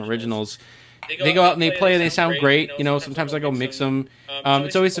bands, some originals, they go out and they play and they sound great. Sometimes I go mix them.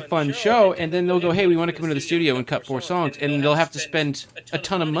 It's always a fun show. And then they'll go, hey, we want to come into the studio and cut 4 songs. And they'll have to spend a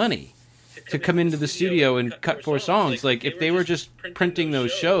ton of money to come into the studio and cut 4 songs. Like, if they were just printing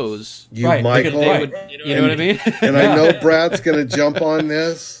those shows, Michael, they would, you know what I mean? And I know Brad's going to jump on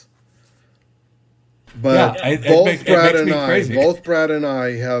this. But both Brad and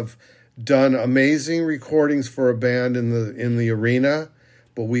I have done amazing recordings for a band in the arena.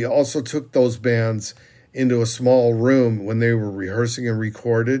 But we also took those bands into a small room when they were rehearsing and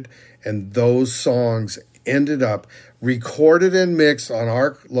recorded, and those songs ended up recorded and mixed on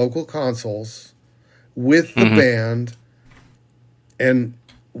our local consoles with the band, and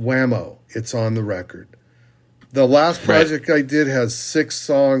whammo, it's on the record. The last project I did has 6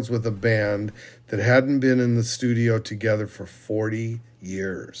 songs with a band that hadn't been in the studio together for 40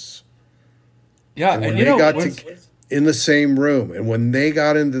 years. Yeah, and they got in the same room. And when they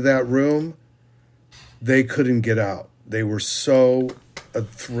got into that room, they couldn't get out. They were so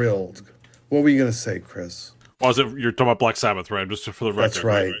thrilled. What were you going to say, Chris? Well, you're talking about Black Sabbath, right? Just for the record. That's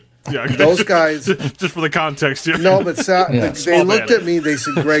right. Yeah, those guys. Just for the context here. No, but they looked at me. They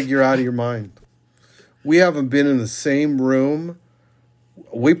said, Greg, you're out of your mind. We haven't been in the same room.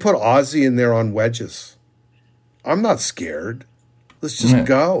 We put Ozzy in there on wedges. I'm not scared. Let's just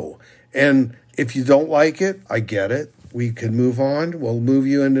go. And if you don't like it, I get it. We can move on. We'll move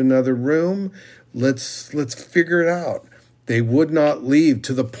you into another room. Let's figure it out. They would not leave,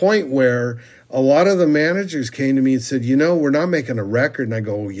 to the point where a lot of the managers came to me and said, we're not making a record. And I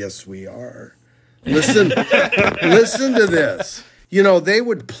go, oh, yes, we are. Listen to this. They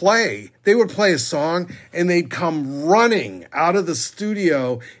would play a song and they'd come running out of the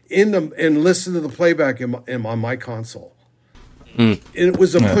studio and listen to the playback on my console. And it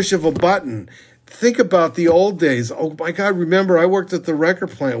was a push of a button. Think about the old days. Oh my God, remember I worked at the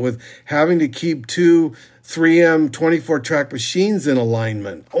record plant with having to keep 2 3M 24-track machines in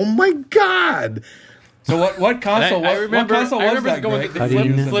alignment. Oh my God. So what console? I remember what console was that? Going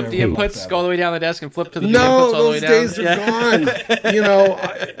Greg? flip the inputs all the way down the desk and flip to the inputs No, all the way those down. days are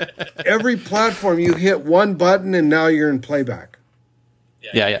gone. Every platform you hit one button and now you're in playback.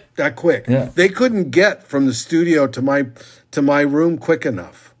 Yeah. That quick. Yeah. They couldn't get from the studio to my room quick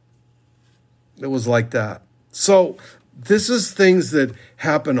enough. It was like that. So this is things that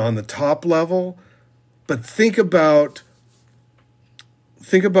happen on the top level, but think about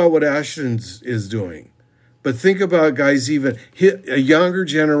what Ashton's is doing. But think about guys even a younger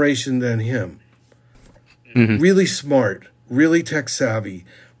generation than him. Really smart, really tech savvy,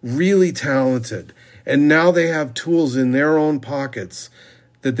 really talented. And now they have tools in their own pockets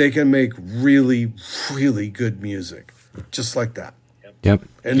that they can make really, really good music. Just like that. Yep.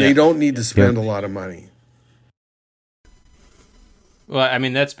 And they don't need to spend a lot of money. Well, I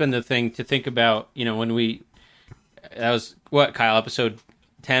mean, that's been the thing to think about, that was Kyle, episode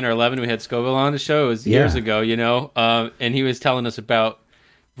 10 or 11, we had Scoville on the show. It was years ago, and he was telling us about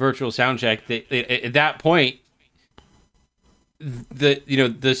virtual soundcheck. At that point,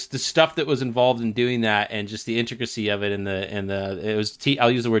 the stuff that was involved in doing that and just the intricacy of it and it was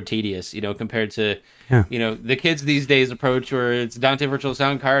I'll use the word tedious, compared to the kids these days approach where it's Dante virtual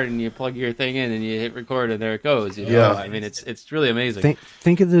sound card and you plug your thing in and you hit record and there it goes. I mean, it's really amazing.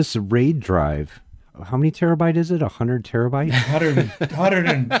 Think of this RAID drive. How many terabyte is it? 100 terabyte?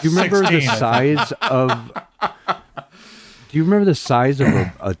 116. Do you remember the size of? Do you remember the size of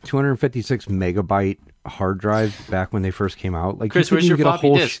a 256 megabyte hard drive back when they first came out? Like, Chris, where's your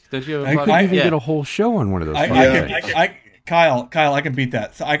floppy disk? Don't you have a floppy? I couldn't even get a whole show on one of those. Kyle, I can beat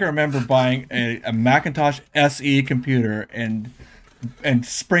that. So I can remember buying a Macintosh SE computer and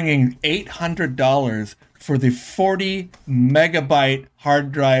springing $800 for the 40 megabyte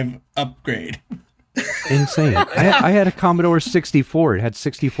hard drive upgrade. Insane. I had a Commodore 64. It had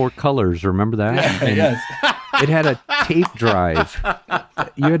 64 colors. Remember that? Yes. It had a tape drive.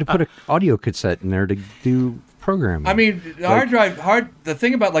 You had to put an audio cassette in there to do programming. I mean, the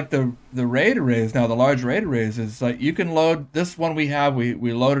thing about like the RAID arrays now, the large RAID arrays, is like you can load this one we have.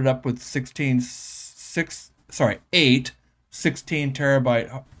 We loaded up with 8 16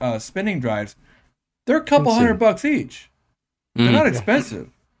 terabyte spinning drives. They're a couple $100 each. They're not expensive.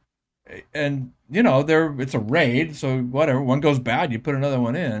 And it's a RAID, so whatever. One goes bad, you put another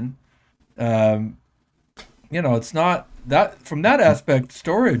one in. It's not that from that aspect.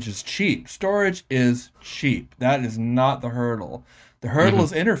 Storage is cheap. Storage is cheap. That is not the hurdle. The hurdle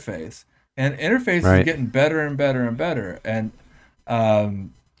is interface, and interface is getting better and better and better. And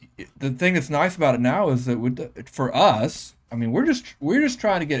the thing that's nice about it now is that for us, I mean, we're just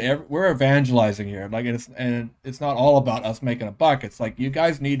trying to we're evangelizing here. Like it's not all about us making a buck. It's like you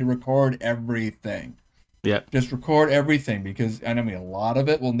guys need to record everything. Yeah. Just record everything and I mean, a lot of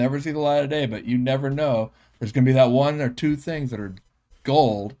it will never see the light of day, but you never know. There's going to be that one or two things that are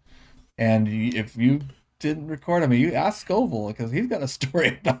gold. And if you didn't record them, you ask Scoville because he's got a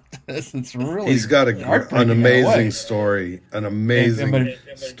story about this. It's really he's got an amazing story,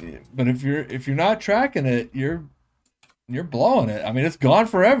 but if you're not tracking it, you're blowing it. I mean, it's gone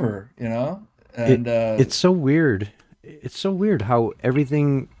forever, And it's so weird. It's so weird how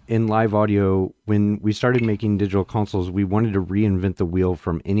everything in live audio, when we started making digital consoles, we wanted to reinvent the wheel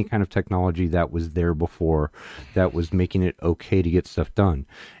from any kind of technology that was there before, that was making it okay to get stuff done.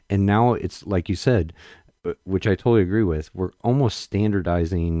 And now it's like you said, which I totally agree with, we're almost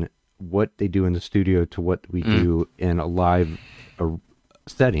standardizing what they do in the studio to what we do in a live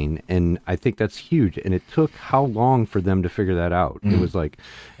setting, and I think that's huge. And it took how long for them to figure that out? It was like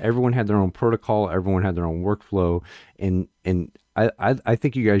everyone had their own protocol, everyone had their own workflow, and I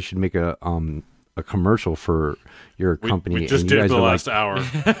think you guys should make a commercial for your company. We just and you did guys the are last hour.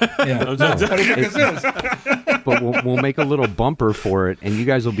 But we'll make a little bumper for it, and you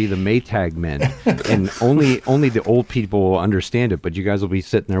guys will be the Maytag men, and only the old people will understand it. But you guys will be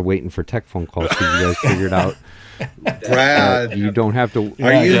sitting there waiting for tech phone calls because you guys figured out. Brad, you don't have to.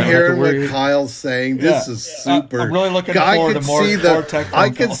 Are you hearing what Kyle's saying? This is super. I'm really looking forward to more tech phone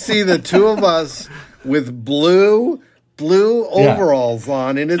I could see the two of us with blue blue overalls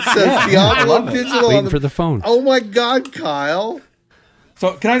on, and it says Diablo Digital Waiting on for the phone. Oh my God, Kyle!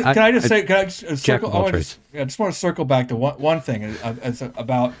 So can I just circle? I just want to circle back to one thing. It's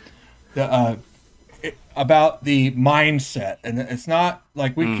about the mindset, and it's not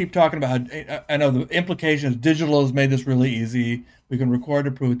like we keep talking about. I know the implication is digital has made this really easy. We can record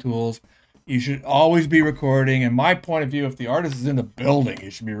to Pro Tools. You should always be recording. In my point of view, if the artist is in the building,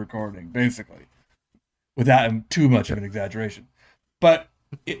 you should be recording, basically, without too much of an exaggeration. But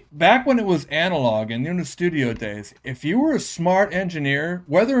back when it was analog and in the studio days, if you were a smart engineer,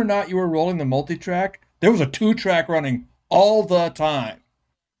 whether or not you were rolling the multi-track, there was a 2-track running all the time.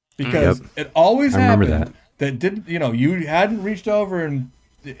 Because it always happened that didn't, you hadn't reached over and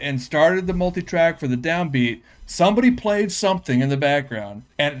started the multi-track for the downbeat. Somebody played something in the background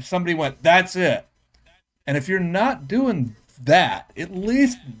and somebody went, that's it. And if you're not doing that, at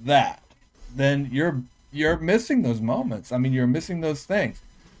least that, then you're missing those moments. I mean, you're missing those things.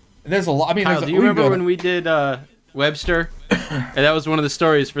 And there's a lot. I mean, Kyle, do you remember when we did Webster? And that was one of the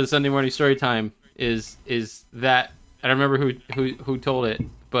stories for the Sunday morning story time. Is that I don't remember who told it,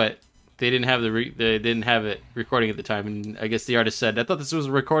 but they didn't have they didn't have it recording at the time, and I guess the artist said, "I thought this was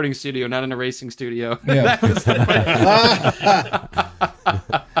a recording studio, not an erasing studio." Yeah.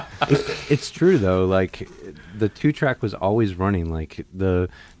 It's true though. Like the 2-track was always running. Like the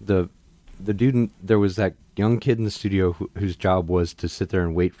dude, there was that young kid in the studio whose job was to sit there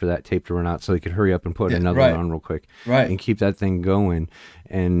and wait for that tape to run out so he could hurry up and put another one on real quick, and keep that thing going.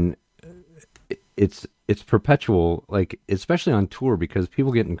 And it's perpetual, like especially on tour, because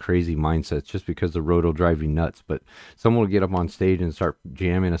people get in crazy mindsets just because the road will drive you nuts. But someone will get up on stage and start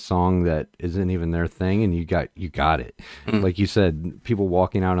jamming a song that isn't even their thing, and you got it. Like you said, people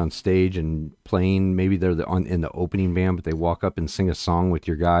walking out on stage and playing, maybe they're in the opening band, but they walk up and sing a song with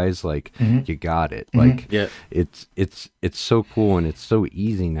your guys. Like you got it. Like it's so cool, and it's so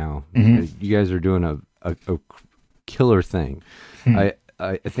easy now. You guys are doing a killer thing.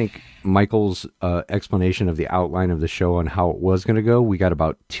 I think Michael's explanation of the outline of the show on how it was going to go, we got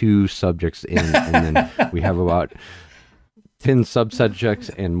about 2 subjects in, and then we have about 10 subsubjects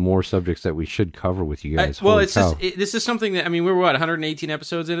and more subjects that we should cover with you guys. This is something that, I mean, we're 118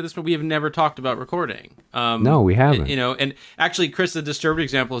 episodes into this, but we have never talked about recording. No, we haven't. And actually, Chris, the Disturbed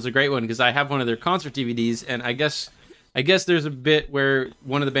example is a great one, because I have one of their concert DVDs, and I guess there's a bit where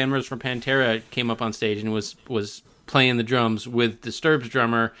one of the band members from Pantera came up on stage and was playing the drums with Disturbed's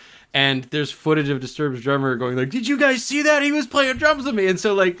drummer, and there's footage of Disturbed's drummer going like, "Did you guys see that? He was playing drums with me." And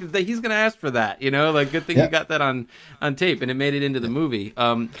so like he's gonna ask for that, like good thing you got that on tape, and it made it into the movie.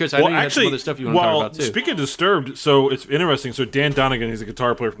 Chris, I know you had some other stuff you want to talk about too. Speaking of Disturbed, so it's interesting. So Dan Donegan, he's a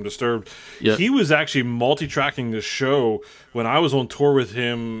guitar player from Disturbed. Yep. He was actually multi-tracking this show when I was on tour with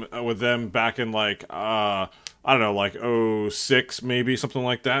them back in like I don't know, like 06, maybe, something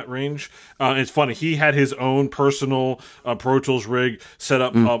like that range. It's funny. He had his own personal Pro Tools rig set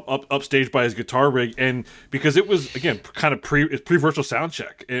up upstage by his guitar rig. And because it was, again, kind of pre-virtual sound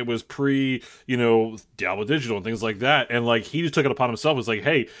check. It was Diablo Digital and things like that. And like he just took it upon himself. It was like,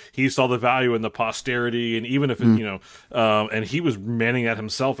 hey, he saw the value in the posterity. And even if, and he was manning that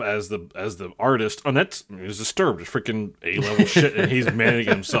himself as the artist. And it was Disturbed, freaking A-level shit. And he's manning it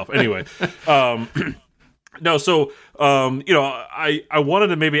himself. Anyway. No, so I wanted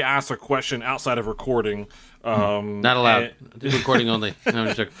to maybe ask a question outside of recording. Not allowed. Recording only. No,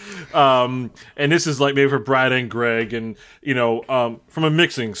 I'm just and this is like maybe for Brad and Greg, and from a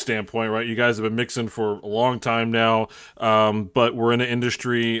mixing standpoint, right? You guys have been mixing for a long time now, but we're in an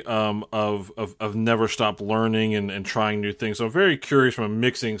industry of never stop learning and trying new things. So I'm very curious from a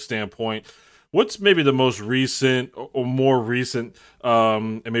mixing standpoint. What's maybe the most recent or more recent,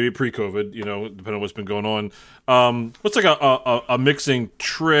 and maybe pre-COVID, depending on what's been going on, what's like a mixing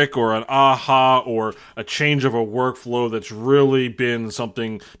trick or an aha or a change of a workflow that's really been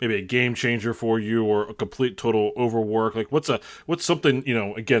something, maybe a game changer for you or a complete total overwork? Like what's something,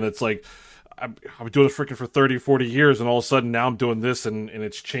 again, it's like, I've been doing it freaking for 30, 40 years, and all of a sudden now I'm doing this and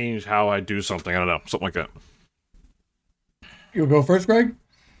it's changed how I do something. I don't know, something like that. You'll go first, Greg?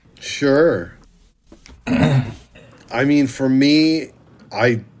 Sure. I mean, for me,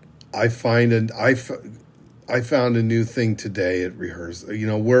 I found a new thing today at rehearsal.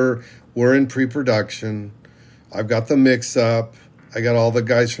 We're in pre-production. I've got the mix up. I got all the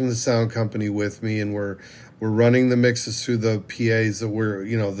guys from the sound company with me, and we're running the mixes through the PAs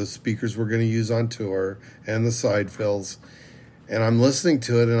that the speakers we're going to use on tour and the side fills. And I'm listening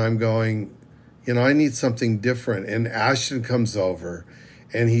to it, and I'm going, I need something different. And Ashton comes over,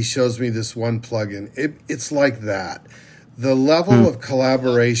 and he shows me this one plugin. It's like that. The level of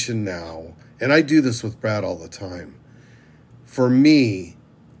collaboration now, and I do this with Brad all the time, for me,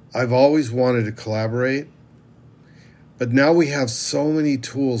 I've always wanted to collaborate. But now we have so many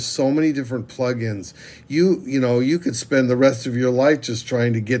tools, so many different plugins. You could spend the rest of your life just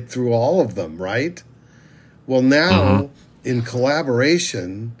trying to get through all of them, right? Well, now in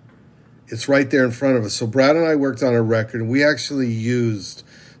collaboration, it's right there in front of us. So Brad and I worked on a record, and we actually used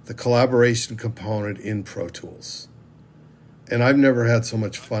the collaboration component in Pro Tools. And I've never had so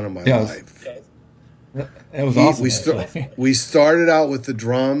much fun in my life. It was awesome. We started out with the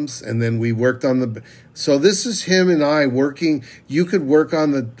drums, and then we worked on the. So this is him and I working. You could work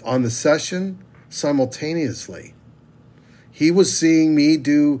on the session simultaneously. He was seeing me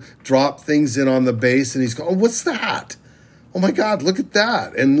drop things in on the bass, and he's going, "Oh, what's that? Oh my God, look at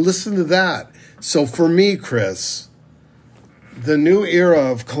that, and listen to that." So for me, Chris, the new era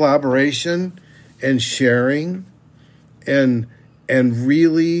of collaboration and sharing, and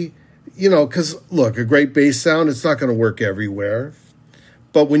really. Because, look, a great bass sound, it's not going to work everywhere.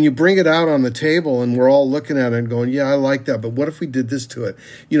 But when you bring it out on the table and we're all looking at it and going, yeah, I like that, but what if we did this to it?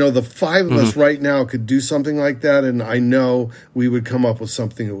 The five of us right now could do something like that, and I know we would come up with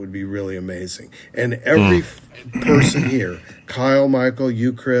something that would be really amazing. And every person here, Kyle, Michael,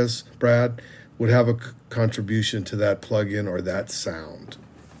 you, Chris, Brad, would have a contribution to that plugin or that sound.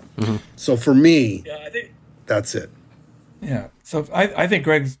 So for me, that's it. Yeah. So I think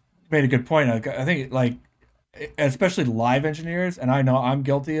Greg's made a good point. I think, like, especially live engineers, and I know I'm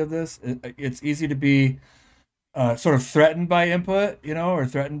guilty of this. It's easy to be sort of threatened by input, or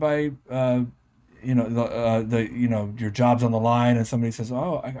threatened by your job's on the line, and somebody says,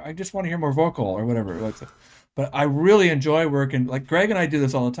 "Oh, I just want to hear more vocal" or whatever. But I really enjoy working. Like Greg and I do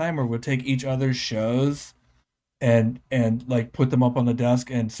this all the time, where we'll take each other's shows and like put them up on the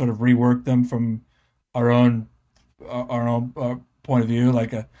desk and sort of rework them from our own point of view.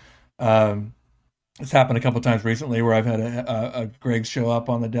 Like it's happened a couple of times recently where I've had a Greg show up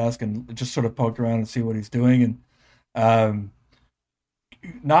on the desk and just sort of poked around and see what he's doing. And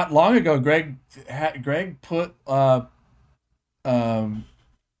not long ago, Greg put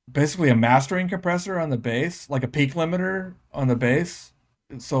basically a mastering compressor on the bass, like a peak limiter on the bass.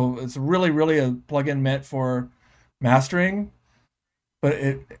 So it's really, really a plugin meant for mastering. But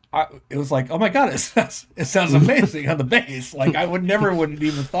it was like, oh my God, it sounds amazing on the bass. Like I wouldn't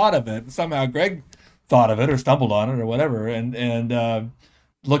even thought of it. Somehow Greg thought of it or stumbled on it or whatever. And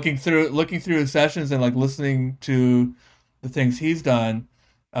looking through his sessions and like listening to the things he's done,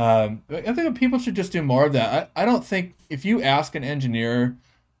 I think that people should just do more of that. I don't think if you ask an engineer,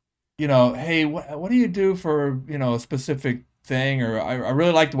 hey, what do you do for a specific thing, or I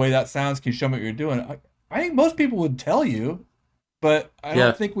really like the way that sounds. Can you show me what you're doing? I think most people would tell you. But I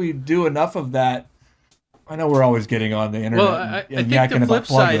don't think we do enough of that. I know we're always getting on the internet. Well, I think the flip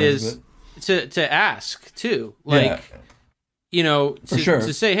side is to ask too, like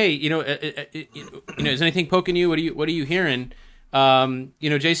to say, hey, is anything poking you? What are you hearing?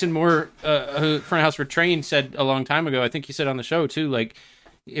 Jason Moore, front of house for Train, said a long time ago. I think he said on the show too, like.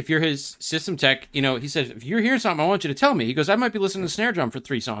 If you're his system tech, he says, if you're hearing something, I want you to tell me. He goes, I might be listening to snare drum for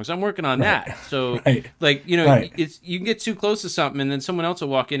 3 songs. I'm working on that. So, it's you can get too close to something, and then someone else will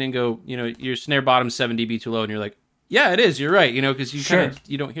walk in and go, your snare bottom's 7 dB too low, and you're like, yeah, it is. You're right. Because you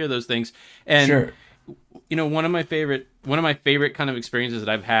you don't hear those things. And one of my favorite kind of experiences that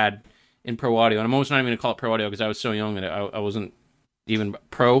I've had in pro audio, and I'm almost not even going to call it pro audio because I was so young that I wasn't even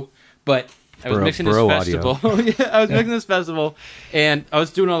pro, but. I was mixing this festival. Mixing this festival, and I was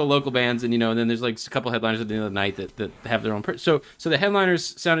doing all the local bands, and and then there's like a couple headliners at the end of the night that have their own. So the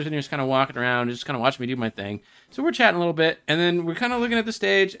headliners, sound engineers, kind of walking around, just kind of watching me do my thing. So we're chatting a little bit, and then we're kind of looking at the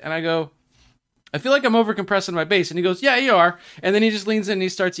stage, and I go, I feel like I'm over compressing my bass, and he goes, yeah, you are. And then he just leans in and he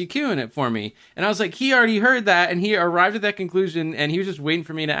starts EQing it for me, and I was like, he already heard that, and he arrived at that conclusion, and he was just waiting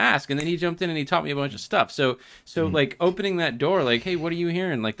for me to ask, and then he jumped in and he taught me a bunch of stuff. So like opening that door, like, hey, what are you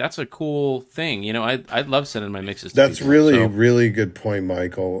hearing? Like that's a cool thing, I love sending my mixes. That's people, really really good point,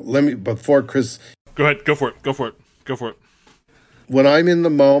 Michael. Before Chris, go ahead, go for it. When I'm in the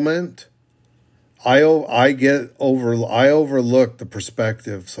moment, I overlook the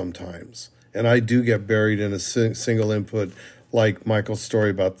perspective sometimes. And I do get buried in a single input, like Michael's story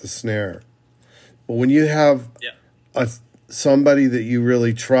about the snare. But when you have somebody that you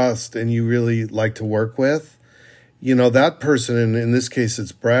really trust and you really like to work with, that person, and in this case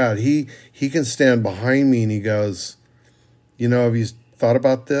it's Brad, he can stand behind me and he goes, have you thought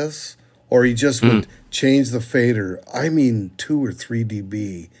about this? Or he just would change the fader, 2 or 3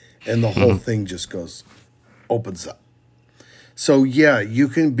 dB, and the whole thing just opens up. So you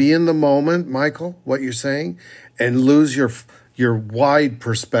can be in the moment, Michael, what you're saying, and lose your wide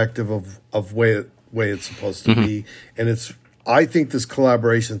perspective of way it's supposed to be, and it's I think this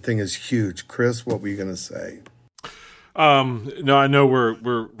collaboration thing is huge. Chris, what were you going to say? No, I know we're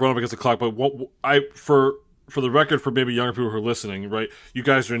running up against the clock, but for the record, for maybe younger people who are listening, right? You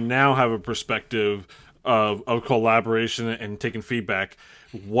guys are now have a perspective of collaboration and taking feedback.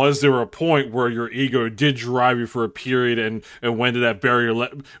 Was there a point where your ego did drive you for a period, and when did that barrier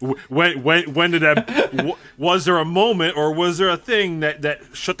when did that was there a moment, or was there a thing that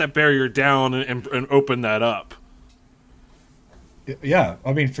shut that barrier down and opened that up? Yeah,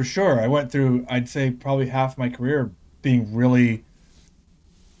 I mean, for sure. I went through, I'd say, probably half my career being really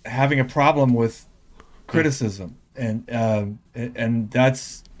having a problem with criticism, and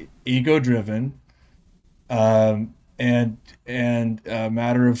that's ego driven, and a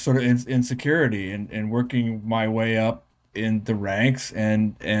matter of sort of insecurity, and working my way up in the ranks,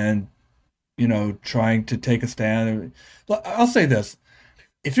 and trying to take a stand. I'll say this: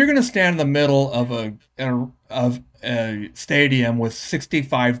 if you're going to stand in the middle of a stadium with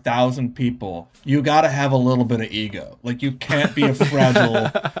 65,000 people, you got to have a little bit of ego. Like, you can't be a fragile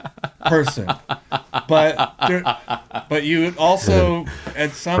person. But you also,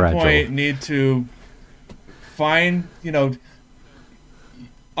 at some point, need to find,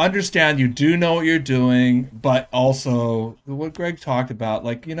 understand you do know what you're doing, but also what Greg talked about,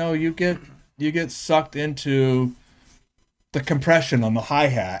 like, you get sucked into the compression on the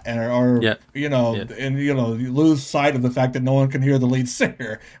hi-hat, and you lose sight of the fact that no one can hear the lead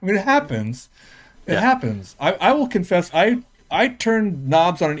singer. I mean, it happens. It happens. I will confess, I turned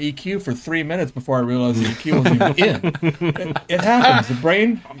knobs on an EQ for 3 minutes before I realized the EQ wasn't even in. It happens. The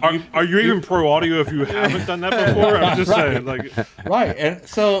brain. Are you even pro audio if you haven't done that before? I'm just saying, like. Right, and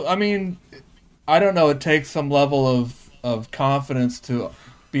so I mean, I don't know. It takes some level of confidence to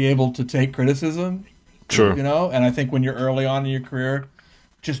be able to take criticism. Sure. And I think when you're early on in your career,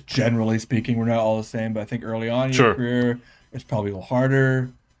 just generally speaking, we're not all the same, but I think early on in your career, it's probably a little harder,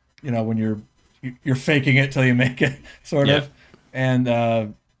 when you're faking it till you make it, sort of. And, I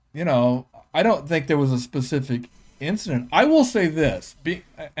don't think there was a specific incident. I will say this,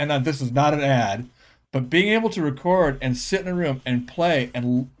 and this is not an ad, but being able to record and sit in a room and play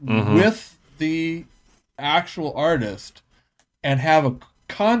and with the actual artist and have a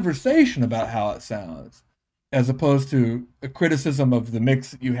conversation about how it sounds, as opposed to a criticism of the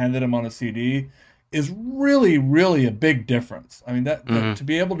mix that you handed him on a CD, is really, really a big difference. I mean, that to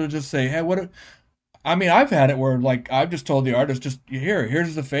be able to just say, hey, I've had it where, like, I've just told the artist, just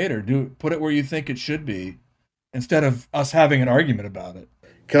here's the fader, put it where you think it should be, instead of us having an argument about it.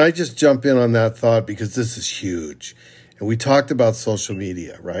 Can I just jump in on that thought, because this is huge? And we talked about social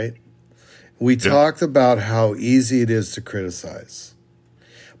media, right? We talked about how easy it is to criticize.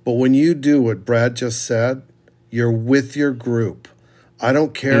 But when you do what Brad just said, you're with your group. I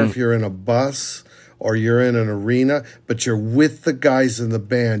don't care if you're in a bus or you're in an arena, but you're with the guys in the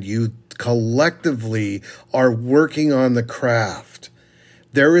band. You collectively are working on the craft.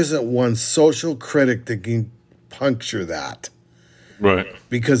 There isn't one social critic that can puncture that. Right.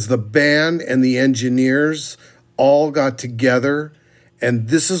 Because the band and the engineers all got together, and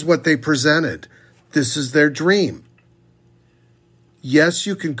this is what they presented. This is their dream. Yes,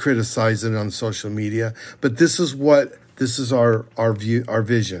 you can criticize it on social media, but this is our view, our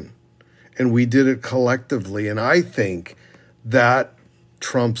vision. And we did it collectively. And I think that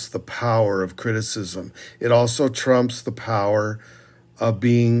trumps the power of criticism. It also trumps the power of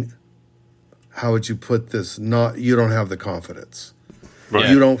being, how would you put this? You don't have the confidence. Right.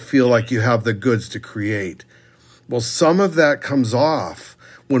 You don't feel like you have the goods to create. Well, some of that comes off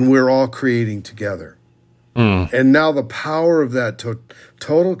when we're all creating together. And now the power of that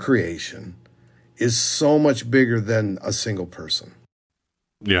total creation is so much bigger than a single person.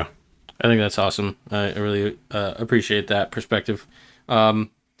 Yeah. I think that's awesome. I really appreciate that perspective.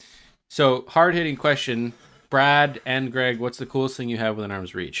 So, hard-hitting question. Brad and Greg, what's the coolest thing you have within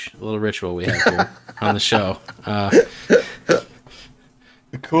arm's reach? A little ritual we have here on the show. The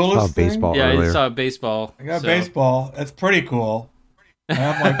coolest thing? Baseball. Yeah, earlier. I saw baseball. I got baseball. That's pretty cool. I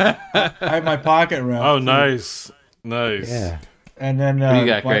have my pocket round. Oh, nice. Yeah. And then what do you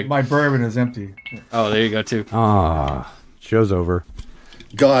got, Greg? My bourbon is empty. Oh, there you go too. Show's over.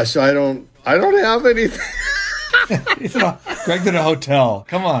 Gosh, I don't have anything. Greg's in a hotel.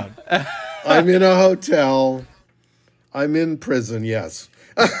 Come on. I'm in a hotel. I'm in prison. Yes.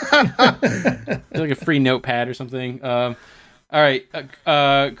 Like a free notepad or something. All right,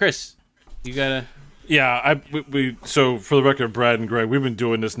 Chris, you gotta. Yeah, so for the record, Brad and Greg, we've been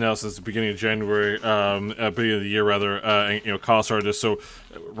doing this now since the beginning of January, beginning of the year rather. And, college started just so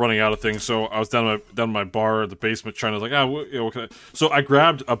running out of things. So I was down at my bar at the basement trying to so I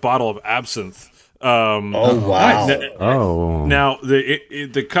grabbed a bottle of absinthe Oh wow! Now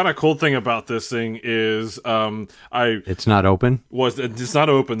the kind of cool thing about this thing is it's not open. It's not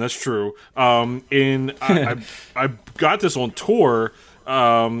open. That's true. I got this on tour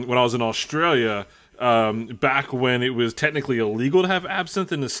when I was in Australia. Back when it was technically illegal to have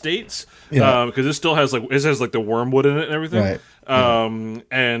absinthe in the States, because it still has the wormwood in it and everything. Right.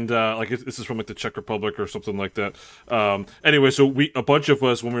 This is from like the Czech Republic or something like that. Anyway, so a bunch of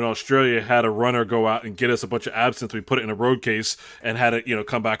us when we were in Australia had a runner go out and get us a bunch of absinthe. We put it in a road case and had it,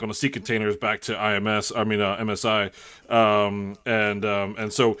 come back on the sea containers back to MSI.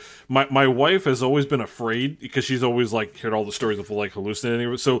 And so my wife has always been afraid because she's always like heard all the stories of like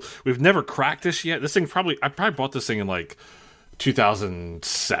hallucinating. So we've never cracked this yet. I probably bought this thing in like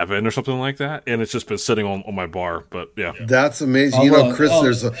 2007 or something like that, and it's just been sitting on my bar. But yeah, that's amazing. Chris,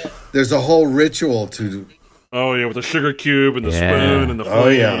 there's a whole ritual to. Oh yeah, with the sugar cube and the spoon and the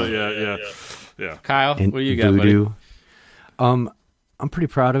flame. Oh yeah. Kyle, and what do you got, voodoo. Buddy? I'm pretty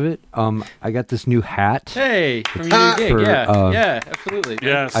proud of it. I got this new hat. Hey, from your gig, yeah, absolutely.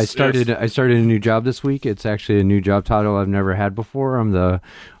 Yes, I started a new job this week. It's actually a new job title I've never had before. I'm the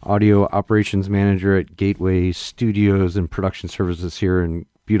audio operations manager at Gateway Studios and Production Services here in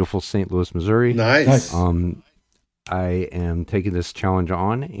beautiful St. Louis, Missouri. Nice. I am taking this challenge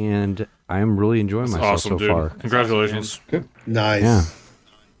on, and I am really enjoying myself awesome, so dude. far. Congratulations. Good. Nice. Yeah.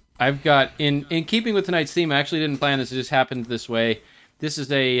 I've got in keeping with tonight's theme. I actually didn't plan this; it just happened this way. This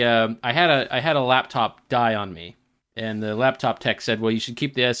is I had a laptop die on me, and the laptop tech said, "Well, you should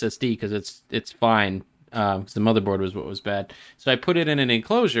keep the SSD because it's fine because the motherboard was what was bad." So I put it in an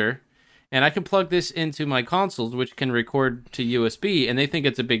enclosure, and I can plug this into my consoles, which can record to USB, and they think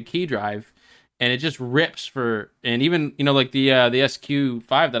it's a big key drive, and it just rips for. And even like the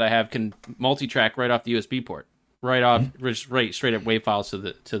SQ5 that I have can multi-track right off the USB port. Right off, right straight up WAV files to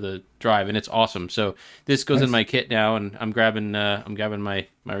the drive, and it's awesome. So this goes in my kit now, and I'm grabbing my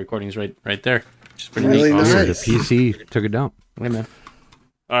recordings right there. Which is pretty really neat. nice. The PC took a dump. Hey man.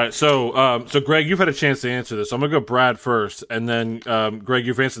 All right, so Greg, you've had a chance to answer this. So I'm gonna go Brad first, and then Greg,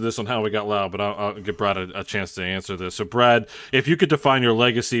 you've answered this on How We Got Loud, but I'll give Brad a chance to answer this. So Brad, if you could define your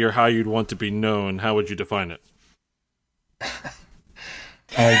legacy or how you'd want to be known, how would you define it?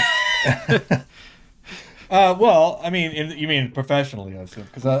 Well, I mean, you mean professionally, I assume,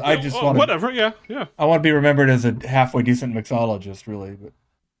 because I just want whatever, yeah. I want to be remembered as a halfway decent mixologist, really. But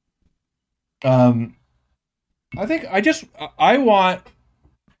I think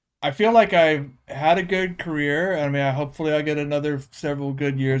I feel like I've had a good career. I mean, hopefully I get another several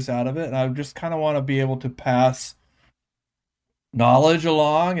good years out of it, and I just kind of want to be able to pass knowledge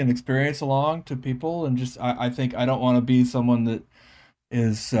along and experience along to people, and just I think I don't want to be someone that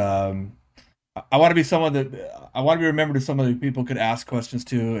is. I want to be someone that I want to be remembered as someone that people could ask questions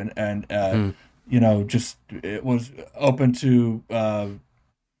to, and just it was open to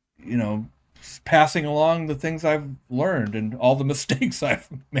passing along the things I've learned and all the mistakes I've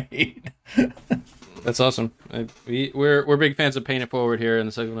made. That's awesome. We're big fans of Paying It Forward here in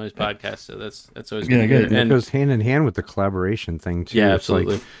the Cycle Noise podcast, so that's always good. And it goes hand in hand with the collaboration thing too. Yeah, it's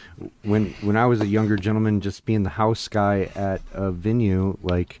absolutely. Like when I was a younger gentleman, just being the house guy at a venue,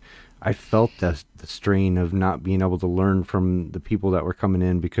 like I felt the strain of not being able to learn from the people that were coming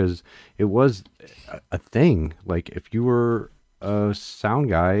in, because it was a thing. Like if you were a sound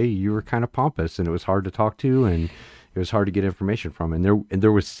guy, you were kind of pompous, and it was hard to talk to, and it was hard to get information from. And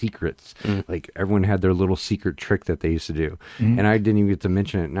there was secrets. Like everyone had their little secret trick that they used to do. And I didn't even get to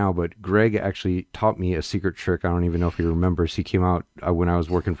mention it now, but Greg actually taught me a secret trick. I don't even know if he remembers. He came out when I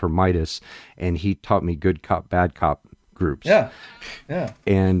was working for Midas, and he taught me good cop, bad cop groups. Yeah.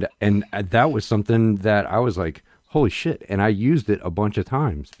 And that was something that I was like, holy shit. And I used it a bunch of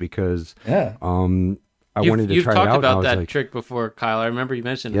times because I wanted to try it out. You've talked about that trick before, Kyle. I remember you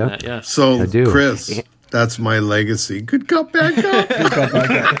mentioning that. Yeah. So Chris, that's my legacy. Good cop, bad cop. Good cop,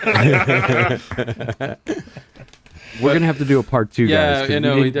 bad cop. We're gonna have to do a part 2, guys. I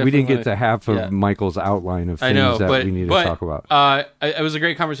know, we didn't get to half of Michael's outline of things that we need to talk about. It was a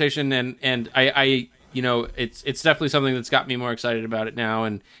great conversation, and I it's definitely something that's got me more excited about it now,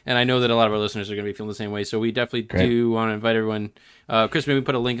 and I know that a lot of our listeners are going to be feeling the same way. So we definitely do want to invite everyone. Chris, maybe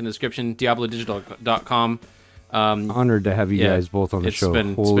put a link in the description, diablodigital.com. Honored to have you guys both on the show.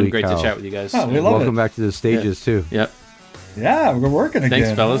 It's been great to chat with you guys. Oh, we love Welcome back to the stages too. Yep. Yeah, we're working again.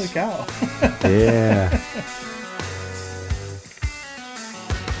 Thanks, fellas. Holy cow. Yeah.